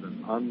law is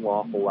an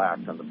unlawful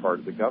act on the part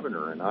of the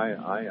governor, and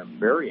I am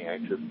very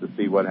anxious to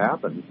see what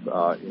happens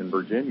in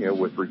Virginia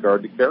with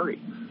regard to carry.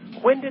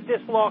 When did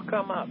this law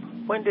come up?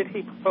 When did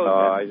he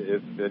propose it?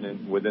 It's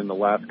been within the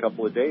last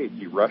couple of days.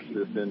 He rushed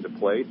this into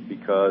place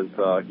because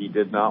he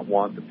did not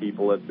want the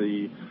people at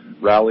the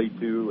rally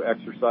to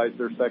exercise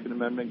their Second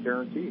Amendment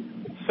guarantees.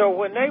 So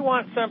when they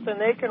want something,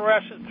 they can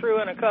rush it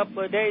through in a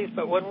couple of days,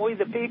 but when we,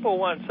 the people,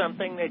 want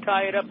something, they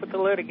tie it up with the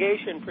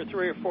litigation for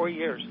 3 or 4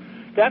 years.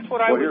 That's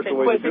what I was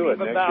inquisitive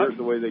about. Here's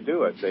the way they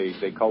do it.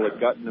 They call it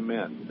gut and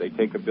amend. They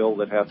take a bill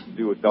that has to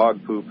do with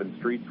dog poop and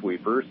street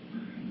sweepers,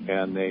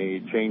 and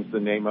they change the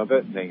name of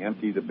it, and they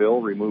empty the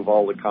bill, remove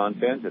all the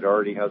content. It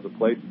already has a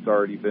place. It's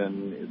already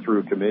been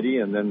through a committee,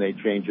 and then they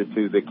change it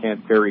to they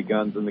can't carry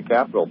guns in the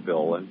Capitol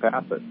bill and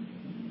pass it.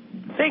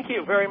 Thank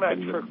you very much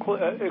for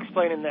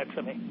explaining that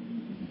to me.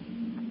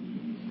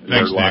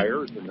 They're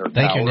liars and they're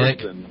Thank you, Nick.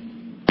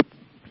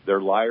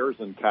 they're liars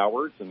and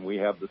cowards, and we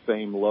have the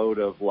same load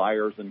of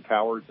liars and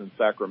cowards in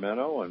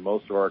Sacramento, and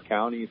most of our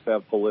counties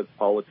have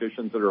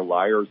politicians that are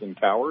liars and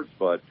cowards,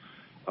 but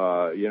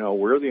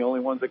we're the only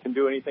ones that can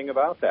do anything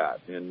about that.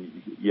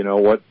 And you know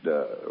what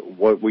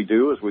we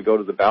do is we go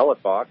to the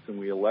ballot box and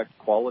we elect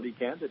quality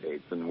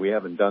candidates, and we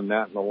haven't done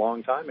that in a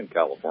long time in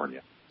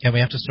California. And we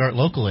have to start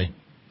locally.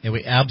 And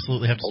we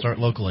absolutely have to start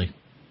locally.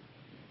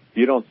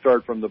 You don't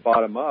start from the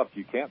bottom up.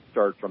 You can't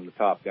start from the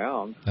top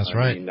down. That's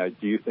right. I mean,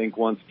 do you think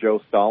once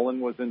Joe Stalin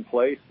was in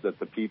place that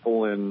the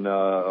people in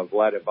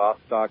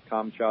Vladivostok,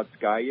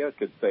 Kamchatskaya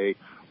could say,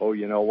 oh,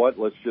 you know what,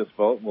 let's just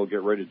vote and we'll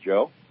get rid of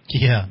Joe?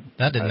 Yeah,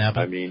 that didn't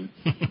happen. I mean,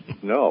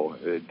 no,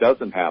 it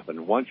doesn't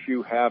happen. Once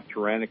you have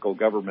tyrannical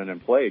government in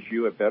place,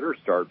 you had better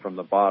start from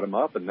the bottom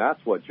up, and that's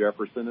what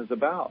Jefferson is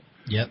about.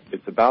 Yep.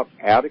 It's about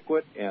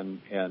adequate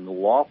and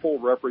lawful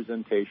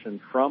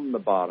representation from the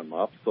bottom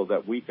up so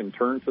that we can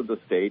turn to the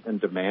state and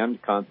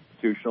demand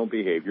constitutional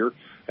behavior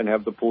and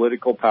have the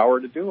political power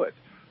to do it.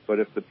 But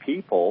if the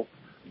people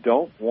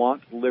don't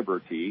want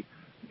liberty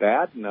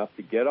bad enough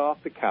to get off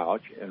the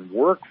couch and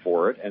work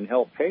for it and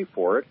help pay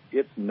for it,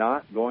 it's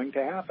not going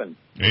to happen.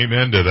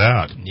 Amen to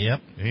that.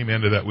 Yep. Amen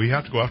to that. We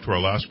have to go off to our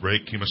last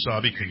break.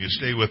 Kemosabe, can you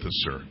stay with us,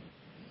 sir?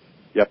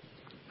 Yep.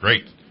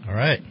 Great. All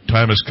right.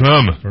 Time has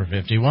come. For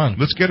 51.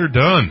 Let's get her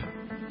done.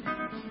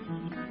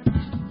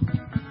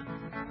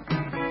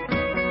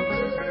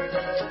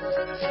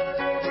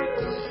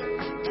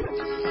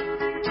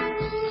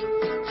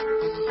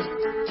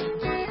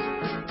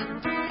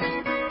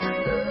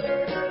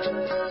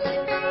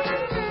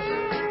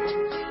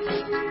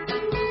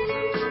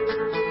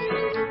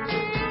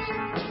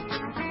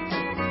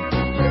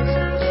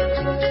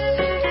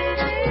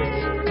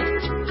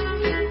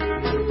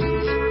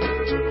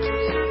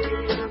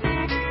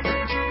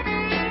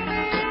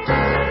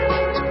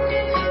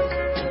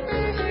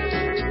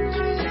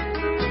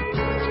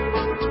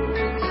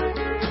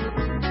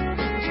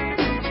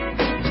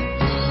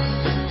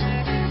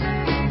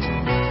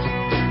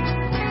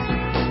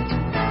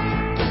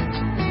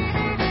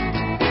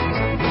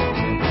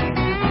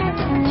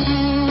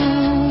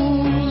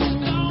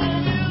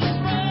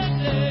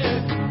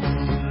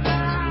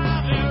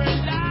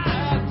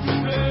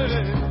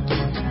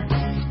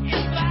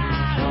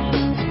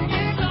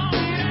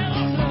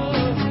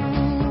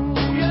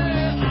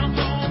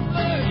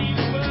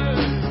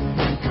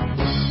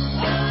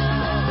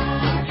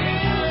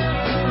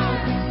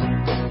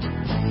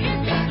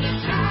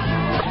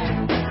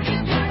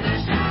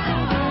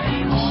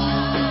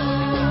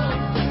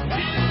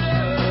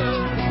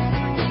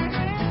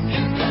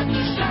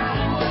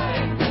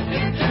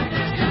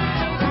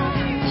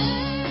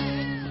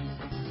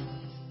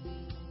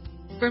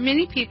 For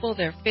many people,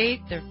 their faith,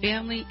 their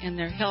family, and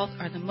their health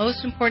are the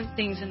most important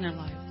things in their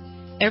lives.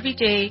 Every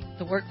day,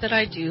 the work that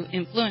I do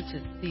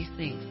influences these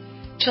things.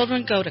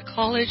 Children go to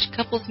college,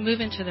 couples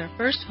move into their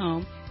first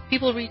home,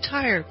 people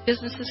retire,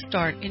 businesses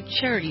start, and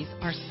charities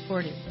are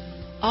supported.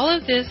 All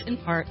of this in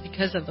part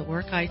because of the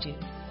work I do.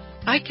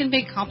 I can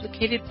make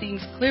complicated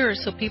things clearer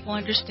so people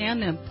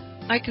understand them.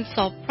 I can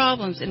solve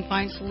problems and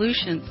find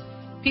solutions.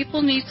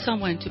 People need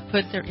someone to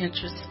put their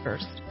interests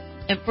first.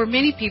 And for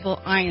many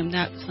people, I am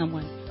that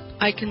someone.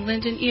 I can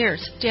lend an ear,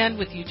 stand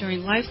with you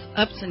during life's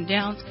ups and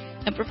downs,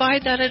 and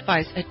provide that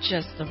advice at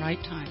just the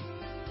right time.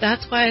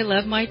 That's why I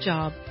love my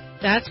job.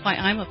 That's why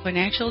I'm a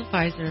financial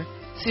advisor,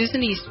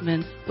 Susan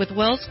Eastman, with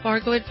Wells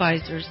Fargo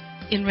Advisors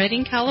in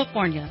Redding,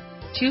 California,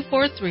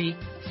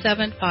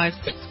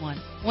 243-7561.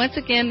 Once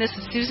again, this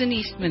is Susan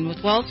Eastman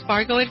with Wells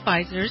Fargo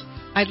Advisors.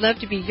 I'd love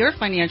to be your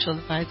financial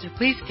advisor.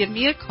 Please give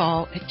me a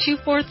call at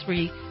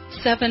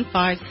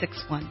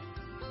 243-7561.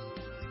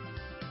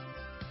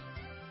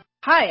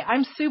 Hi,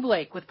 I'm Sue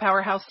Blake with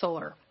Powerhouse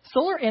Solar.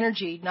 Solar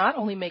energy not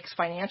only makes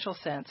financial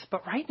sense,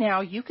 but right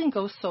now you can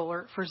go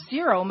solar for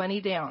zero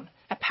money down.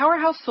 At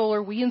Powerhouse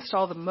Solar, we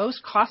install the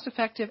most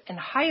cost-effective and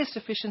highest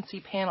efficiency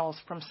panels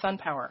from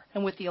SunPower.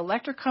 And with the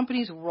electric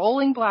company's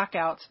rolling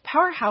blackouts,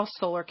 Powerhouse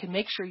Solar can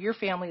make sure your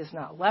family is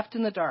not left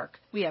in the dark.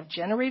 We have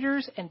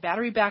generators and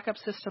battery backup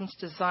systems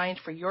designed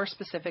for your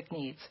specific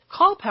needs.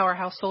 Call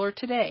Powerhouse Solar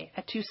today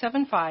at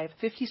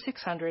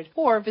 275-5600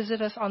 or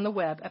visit us on the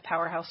web at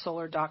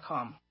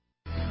powerhousesolar.com.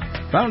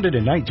 Founded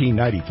in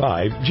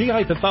 1995,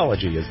 GI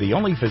Pathology is the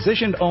only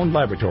physician-owned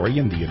laboratory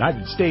in the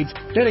United States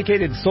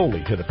dedicated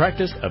solely to the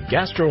practice of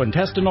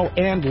gastrointestinal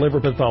and liver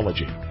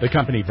pathology. The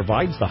company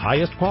provides the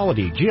highest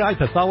quality GI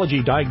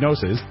pathology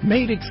diagnosis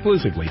made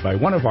exclusively by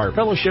one of our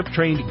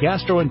fellowship-trained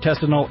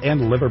gastrointestinal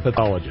and liver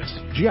pathologists.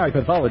 GI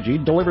Pathology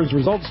delivers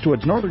results to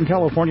its Northern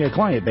California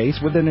client base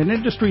within an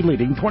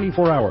industry-leading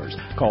 24 hours.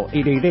 Call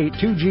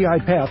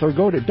 888-2GI-PATH or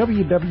go to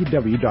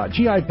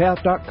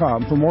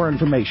www.gipath.com for more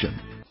information.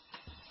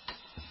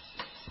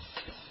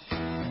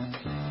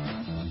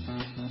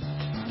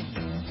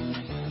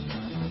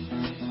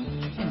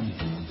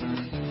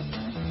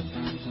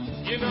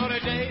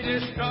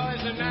 Destroys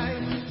the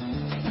night,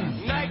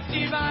 night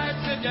divides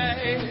the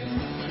day.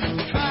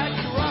 Try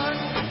to run,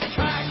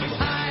 try to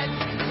hide,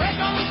 break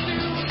on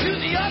through to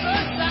the other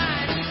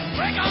side,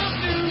 break on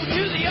through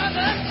to the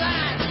other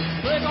side.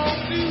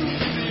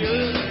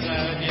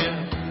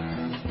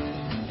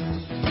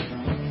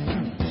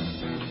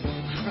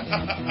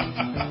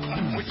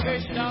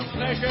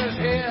 pleasures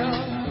here,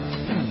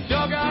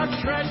 dug our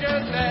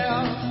treasures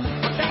there.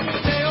 But then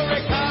still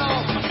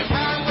recall the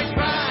time we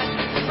tried.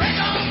 Bring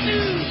on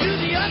news to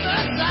the other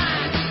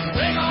side.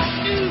 Bring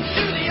on news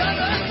to the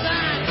other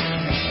side.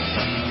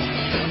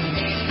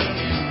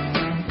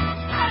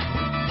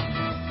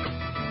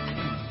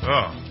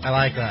 Oh, I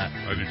like that.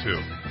 I do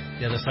too.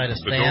 The other side of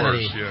The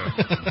sanity. Doors, yeah.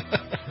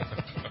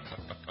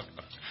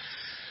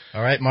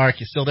 All right, Mark,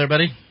 you still there,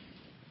 buddy?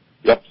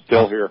 Yep,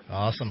 still here.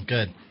 Awesome,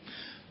 good.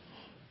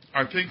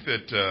 I think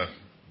that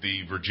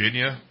the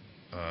Virginia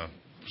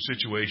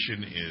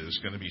situation is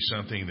going to be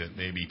something that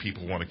maybe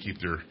people want to keep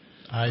their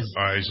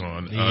eyes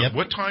on. Yep.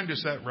 What time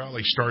does that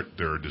rally start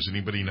there? Does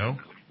anybody know?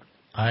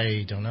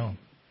 I don't know.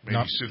 Maybe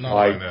Sue can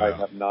I find that out.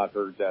 have not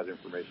heard that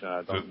information.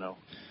 I don't know.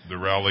 The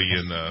rally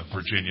in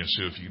Virginia,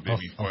 Sue, if you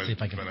maybe I'll see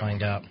if I can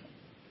find out.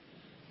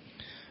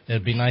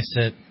 It'd be nice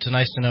to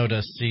know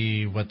to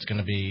see what's going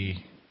to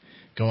be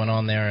going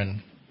on there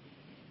and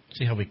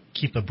see how we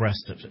keep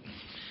abreast of it.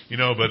 You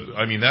know, but,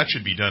 I mean, that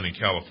should be done in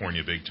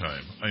California big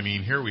time. I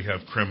mean, here we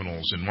have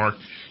criminals. And, Mark,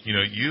 you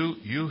know,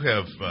 you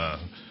have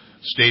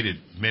stated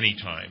many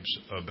times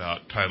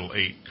about Title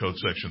 8, Code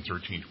Section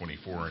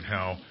 1324, and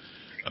how,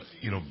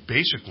 you know,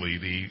 basically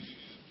the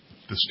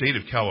state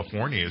of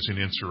California is an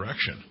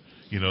insurrection.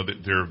 You know,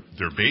 that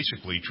they're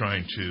basically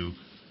trying to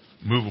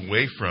move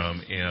away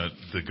from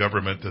the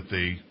government that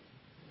they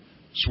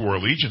swore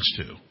allegiance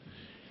to.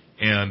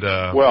 And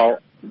well,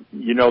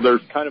 you know,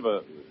 there's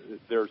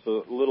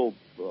a little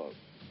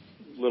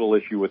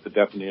issue with the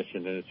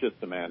definition, and it's just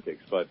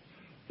semantics. But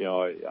you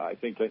know, I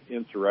think that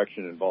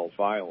insurrection involves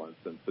violence,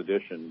 and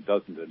sedition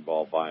doesn't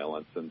involve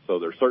violence, and so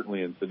they're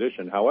certainly in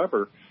sedition.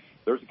 However,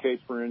 there's a case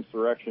for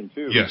insurrection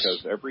too, yes.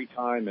 Because every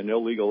time an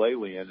illegal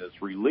alien is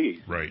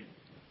released right.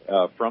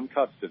 From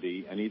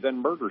custody and he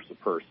then murders a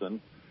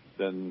person,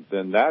 then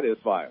that is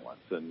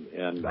violence.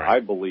 And right. I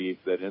believe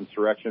that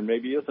insurrection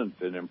maybe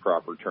isn't an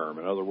improper term.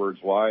 In other words,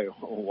 why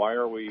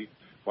are we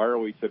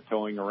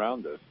tiptoeing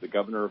around this? The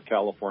governor of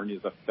California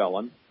is a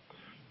felon.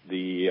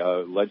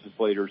 The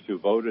legislators who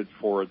voted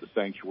for the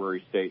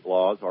sanctuary state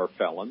laws are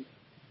felons.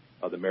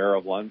 The mayor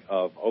of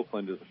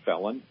Oakland is a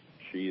felon.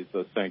 She's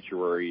a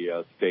sanctuary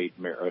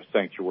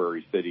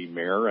sanctuary city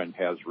mayor, and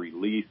has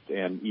released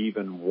and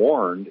even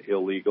warned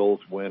illegals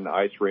when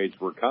ICE raids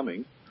were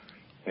coming.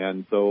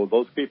 And so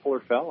those people are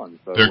felons.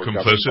 They're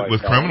complicit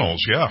with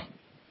criminals, yeah.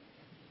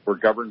 We're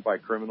governed by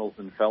criminals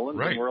and felons,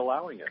 right. And we're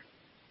allowing it.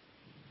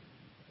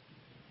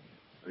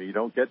 You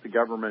don't get the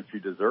government you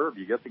deserve,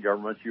 you get the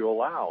government you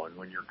allow. And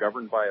when you're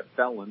governed by a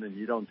felon and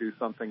you don't do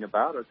something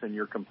about it, then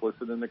you're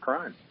complicit in the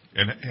crime.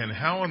 And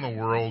how in the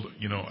world,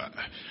 you know,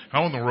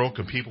 how in the world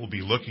can people be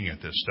looking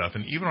at this stuff?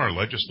 And even our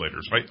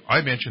legislators,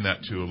 I mentioned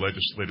that to a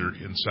legislator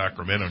in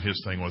Sacramento, and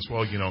his thing was,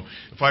 well, you know,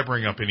 if I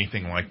bring up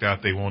anything like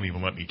that, they won't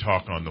even let me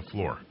talk on the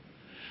floor.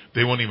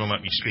 They won't even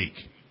let me speak.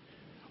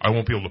 I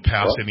won't be able to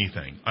pass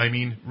anything. I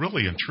mean,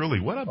 really and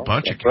truly, what a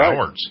bunch of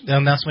cowards. Right.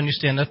 And that's when you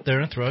stand up there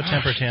and throw a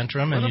temper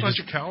tantrum. What and a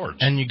bunch of cowards.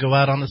 And you go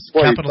out on the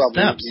Capitol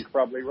steps. He's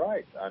probably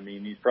right. I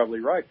mean, he's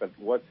probably right, but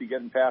what's he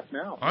getting past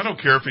now? I don't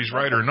care if he's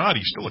right or not.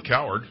 He's still a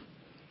coward.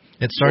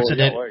 It starts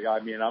I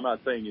mean, I'm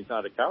not saying he's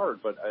not a coward,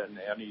 but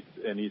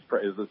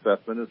his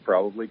assessment is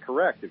probably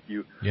correct. If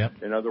you,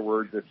 in other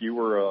words, if you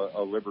were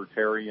a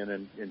libertarian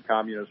in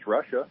communist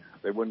Russia,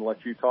 they wouldn't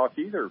let you talk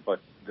either. But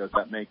does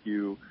that make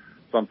you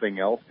something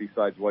else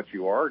besides what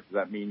you are? Does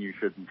that mean you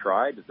shouldn't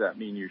try? Does that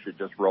mean you should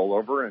just roll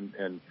over and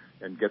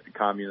get the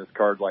communist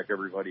card like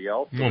everybody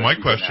else? Well, my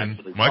question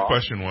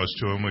was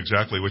to him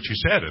exactly what you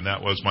said, and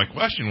that was, my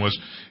question was,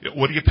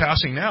 what are you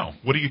passing now?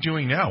 What are you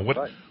doing now?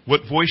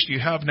 What voice do you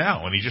have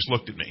now? And he just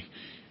looked at me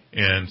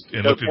and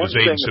looked at his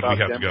aide and said, we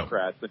have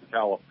to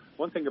go.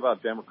 One thing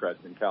about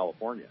Democrats in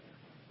California,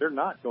 they're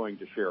not going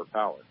to share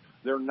power.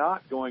 They're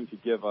not going to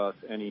give us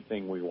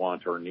anything we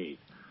want or need,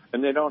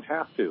 and they don't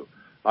have to.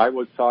 I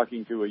was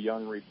talking to a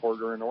young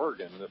reporter in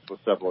Oregon. This was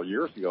several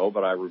years ago,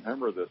 but I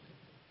remember this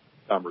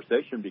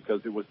conversation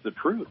because it was the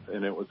truth,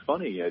 and it was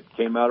funny. It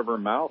came out of her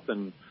mouth,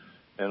 and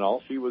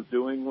all she was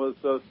doing was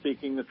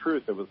speaking the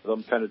truth. It was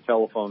some kind of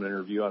telephone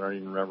interview. I don't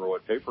even remember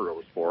what paper it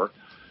was for.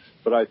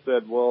 But I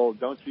said, well,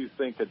 don't you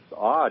think it's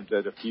odd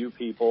that a few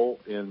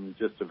people in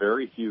just a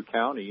very few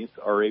counties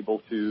are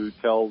able to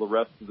tell the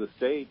rest of the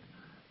state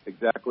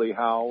exactly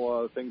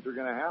how things are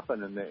going to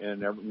happen,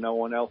 and no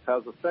one else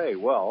has a say?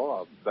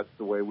 Well, that's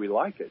the way we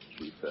like it,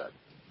 she said.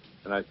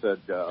 And I said,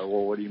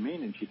 well, what do you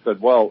mean? And she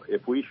said, well,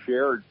 if we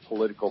shared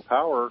political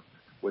power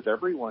with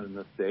everyone in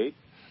the state,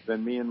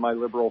 then me and my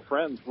liberal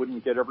friends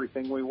wouldn't get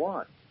everything we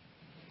want.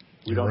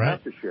 We don't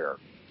have to share.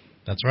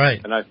 That's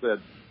right. And I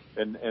said,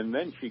 and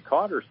then she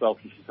caught herself,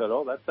 and she said,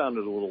 oh, that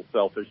sounded a little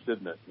selfish,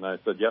 didn't it? And I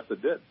said, yes,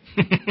 it did.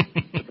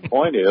 But the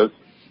point is,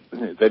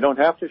 they don't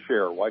have to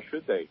share. Why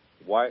should they?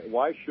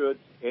 Why should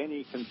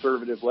any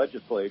conservative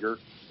legislator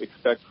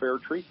expect fair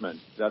treatment?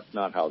 That's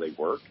not how they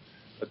work.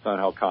 That's not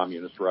how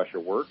communist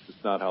Russia works.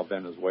 It's not how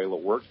Venezuela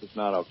works. It's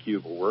not how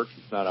Cuba works.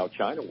 It's not how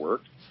China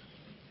works.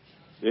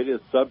 It is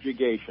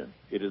subjugation.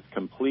 It is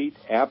complete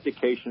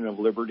abdication of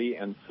liberty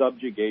and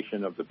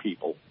subjugation of the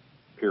people,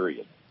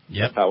 period.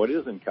 Yep. That's how it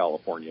is in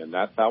California, and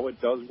that's how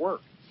it does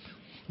work.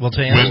 Well, to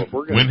So answer, if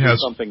we're going to do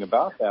something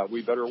about that,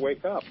 we better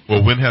wake up.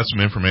 Well, Wynn has some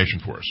information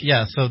for us.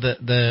 Yeah, so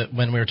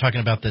when we were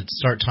talking about the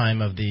start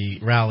time of the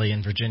rally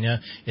in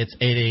Virginia, it's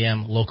 8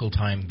 a.m. local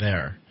time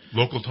there.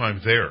 Local time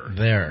there?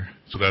 There.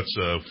 So that's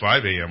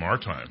 5 a.m. our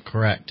time.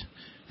 Correct.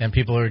 And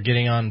people are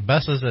getting on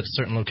buses at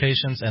certain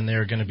locations, and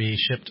they're going to be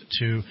shipped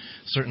to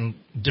certain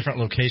different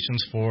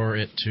locations for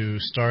it to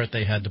start.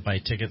 They had to buy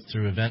tickets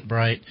through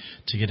Eventbrite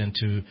to get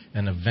into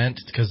an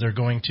event because they're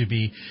going to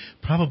be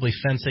probably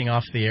fencing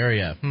off the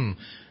area.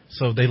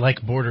 So they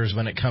like borders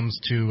when it comes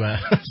to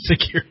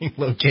securing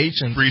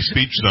locations. Free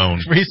speech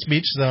zone. Free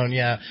speech zone,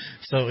 yeah.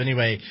 So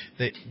anyway,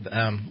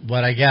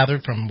 what I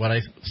gathered from what I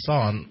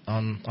saw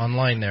on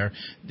online there,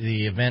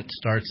 the event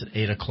starts at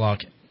 8 o'clock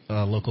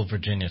local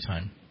Virginia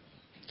time.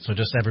 So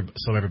just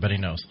so everybody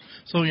knows.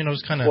 So,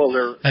 just kind of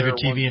have your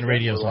TV and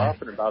radios on.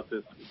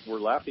 We're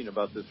laughing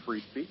about this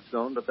free speech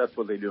zone, but that's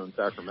what they do in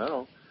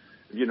Sacramento.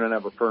 If you don't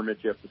have a permit,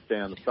 you have to stay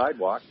on the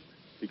sidewalk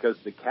because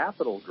the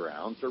Capitol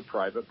grounds are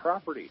private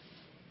property.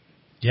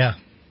 Yeah.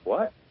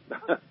 What?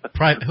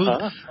 Private?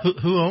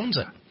 Who owns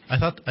it? I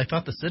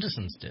thought the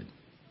citizens did.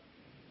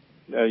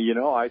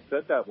 I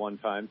said that one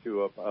time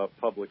to a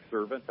public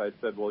servant. I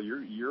said, "Well,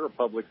 you're a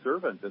public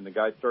servant," and the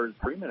guy started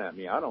screaming at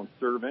me. I don't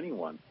serve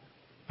anyone.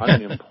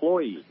 I'm an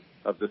employee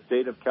of the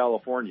state of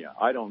California.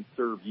 I don't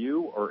serve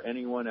you or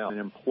anyone else. I'm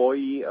an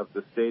employee of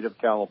the state of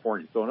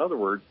California. So in other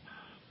words,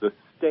 the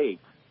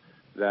state,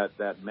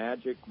 that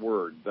magic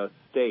word, the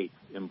state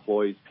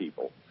employs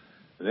people.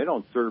 And they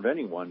don't serve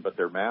anyone but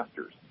their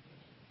masters.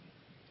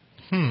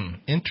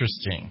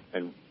 Interesting.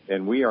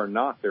 And we are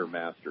not their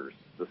masters.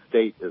 The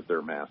state is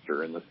their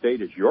master, and the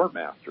state is your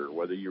master,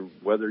 whether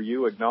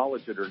you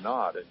acknowledge it or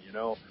not. And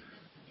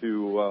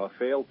to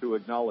fail to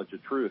acknowledge a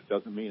truth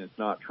doesn't mean it's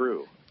not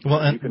true.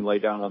 Well, you can lay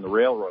down on the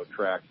railroad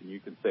tracks and you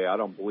can say, I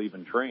don't believe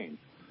in trains.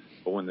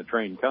 But when the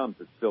train comes,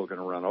 it's still going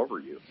to run over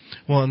you.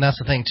 Well, and that's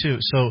the thing, too.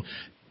 So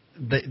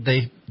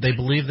they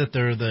believe that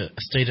they're the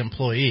state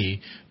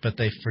employee, but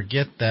they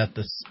forget that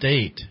the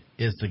state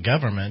is the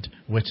government,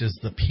 which is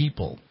the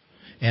people.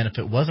 And if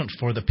it wasn't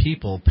for the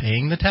people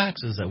paying the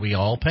taxes that we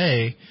all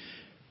pay,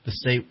 the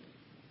state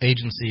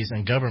agencies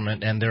and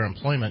government and their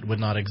employment would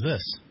not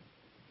exist.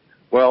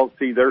 Well,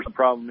 see, there's a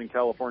problem in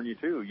California,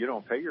 too. You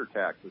don't pay your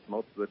taxes.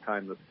 Most of the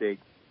time, the state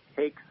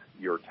takes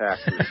your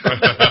taxes.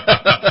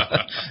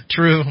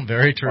 True,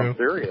 very true. I'm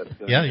serious.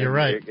 Yeah, you're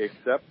right.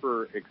 Except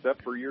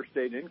for your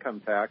state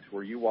income tax,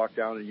 where you walk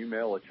down and you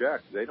mail a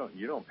check,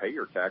 you don't pay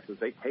your taxes.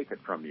 They take it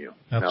from you.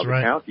 That's now,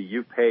 right. The county,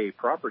 you pay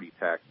property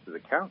tax to the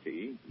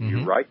county.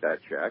 You write that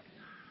check.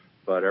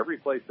 But every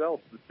place else,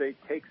 the state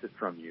takes it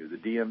from you. The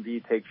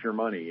DMV takes your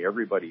money.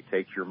 Everybody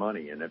takes your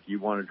money. And if you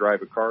want to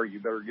drive a car, you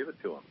better give it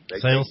to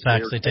them. Sales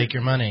tax, they take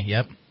your money.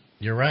 Yep,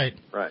 you're right.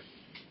 Right.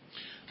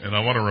 And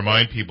I want to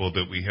remind people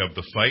that we have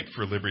the Fight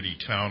for Liberty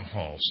Town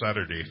Hall,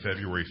 Saturday,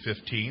 February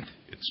 15th.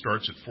 It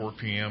starts at 4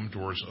 p.m.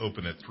 Doors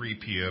open at 3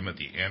 p.m. at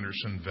the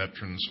Anderson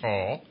Veterans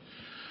Hall,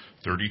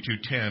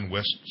 3210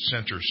 West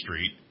Center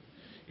Street.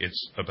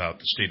 It's about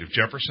the state of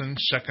Jefferson,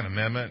 Second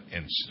Amendment,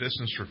 and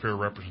Citizens for Fair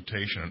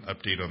Representation, an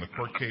update on the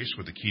court case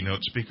with the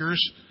keynote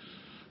speakers,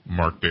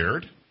 Mark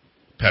Baird,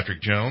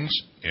 Patrick Jones,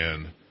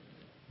 and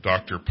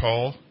Dr.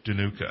 Paul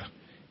Danuka.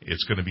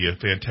 It's going to be a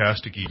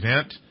fantastic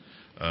event.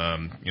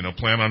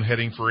 Plan on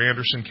heading for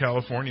Anderson,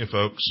 California,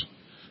 folks.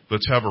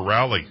 Let's have a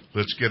rally.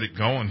 Let's get it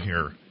going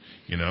here.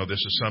 This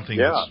is something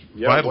that's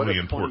vitally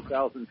important.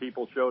 20,000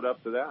 people showed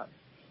up to that.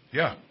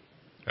 Yeah,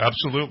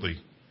 absolutely.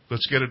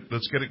 Let's get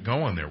it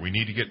going there. We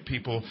need to get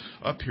people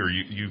up here.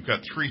 You've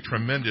got three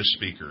tremendous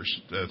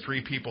speakers,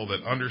 three people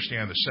that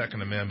understand the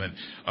Second Amendment,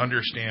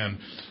 understand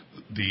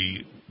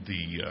the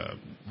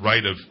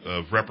right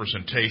of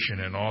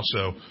representation, and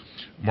also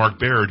Mark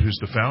Baird, who's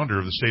the founder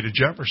of the state of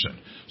Jefferson.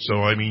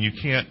 So you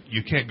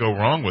can't go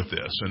wrong with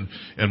this.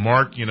 And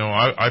Mark,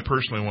 I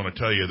personally want to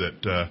tell you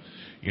that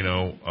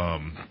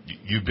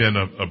you've been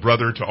a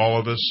brother to all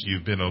of us.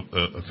 You've been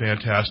a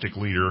fantastic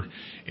leader,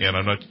 and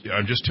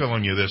I'm just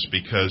telling you this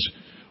because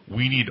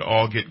we need to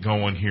all get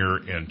going here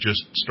and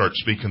just start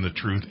speaking the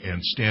truth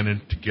and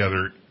standing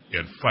together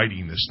and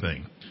fighting this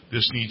thing.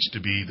 This needs to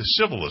be the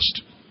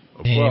civilist.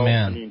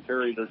 Amen. Well,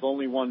 Terry, there's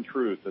only one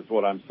truth, is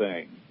what I'm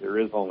saying. There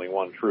is only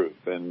one truth,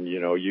 and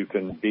you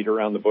can beat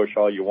around the bush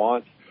all you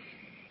want.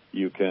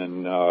 You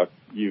can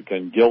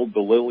gild the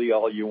lily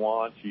all you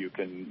want. You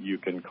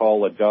can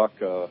call a duck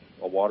a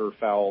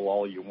waterfowl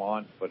all you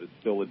want, but it's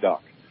still a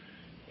duck.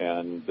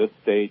 And this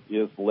state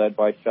is led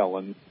by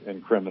felons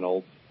and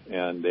criminals,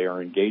 and they are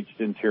engaged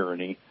in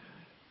tyranny.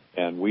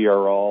 And we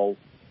are all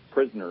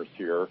prisoners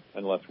here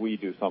unless we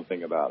do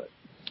something about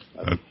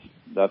it.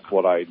 That's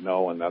what I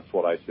know, and that's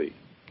what I see.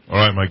 All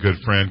right, my good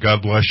friend.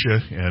 God bless you,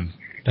 and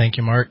thank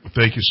you, Mark.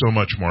 Thank you so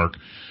much, Mark.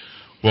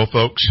 Well,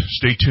 folks,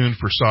 stay tuned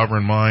for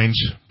Sovereign Minds,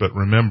 but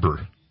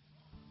remember,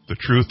 the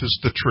truth is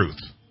the truth.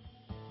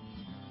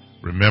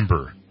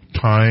 Remember,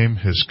 time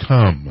has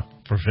come.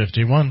 For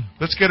 51.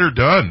 Let's get her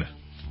done.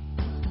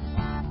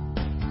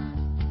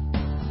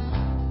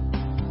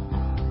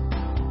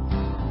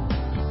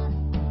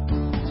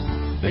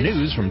 The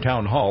news from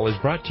Town Hall is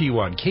brought to you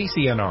on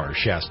KCNR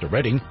Shasta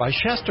Redding by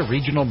Shasta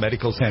Regional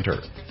Medical Center.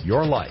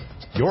 Your life,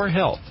 your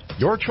health,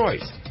 your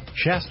choice.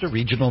 Shasta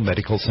Regional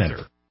Medical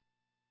Center.